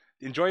stuff.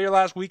 Enjoy your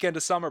last weekend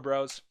of summer,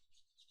 bros.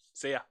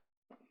 See ya.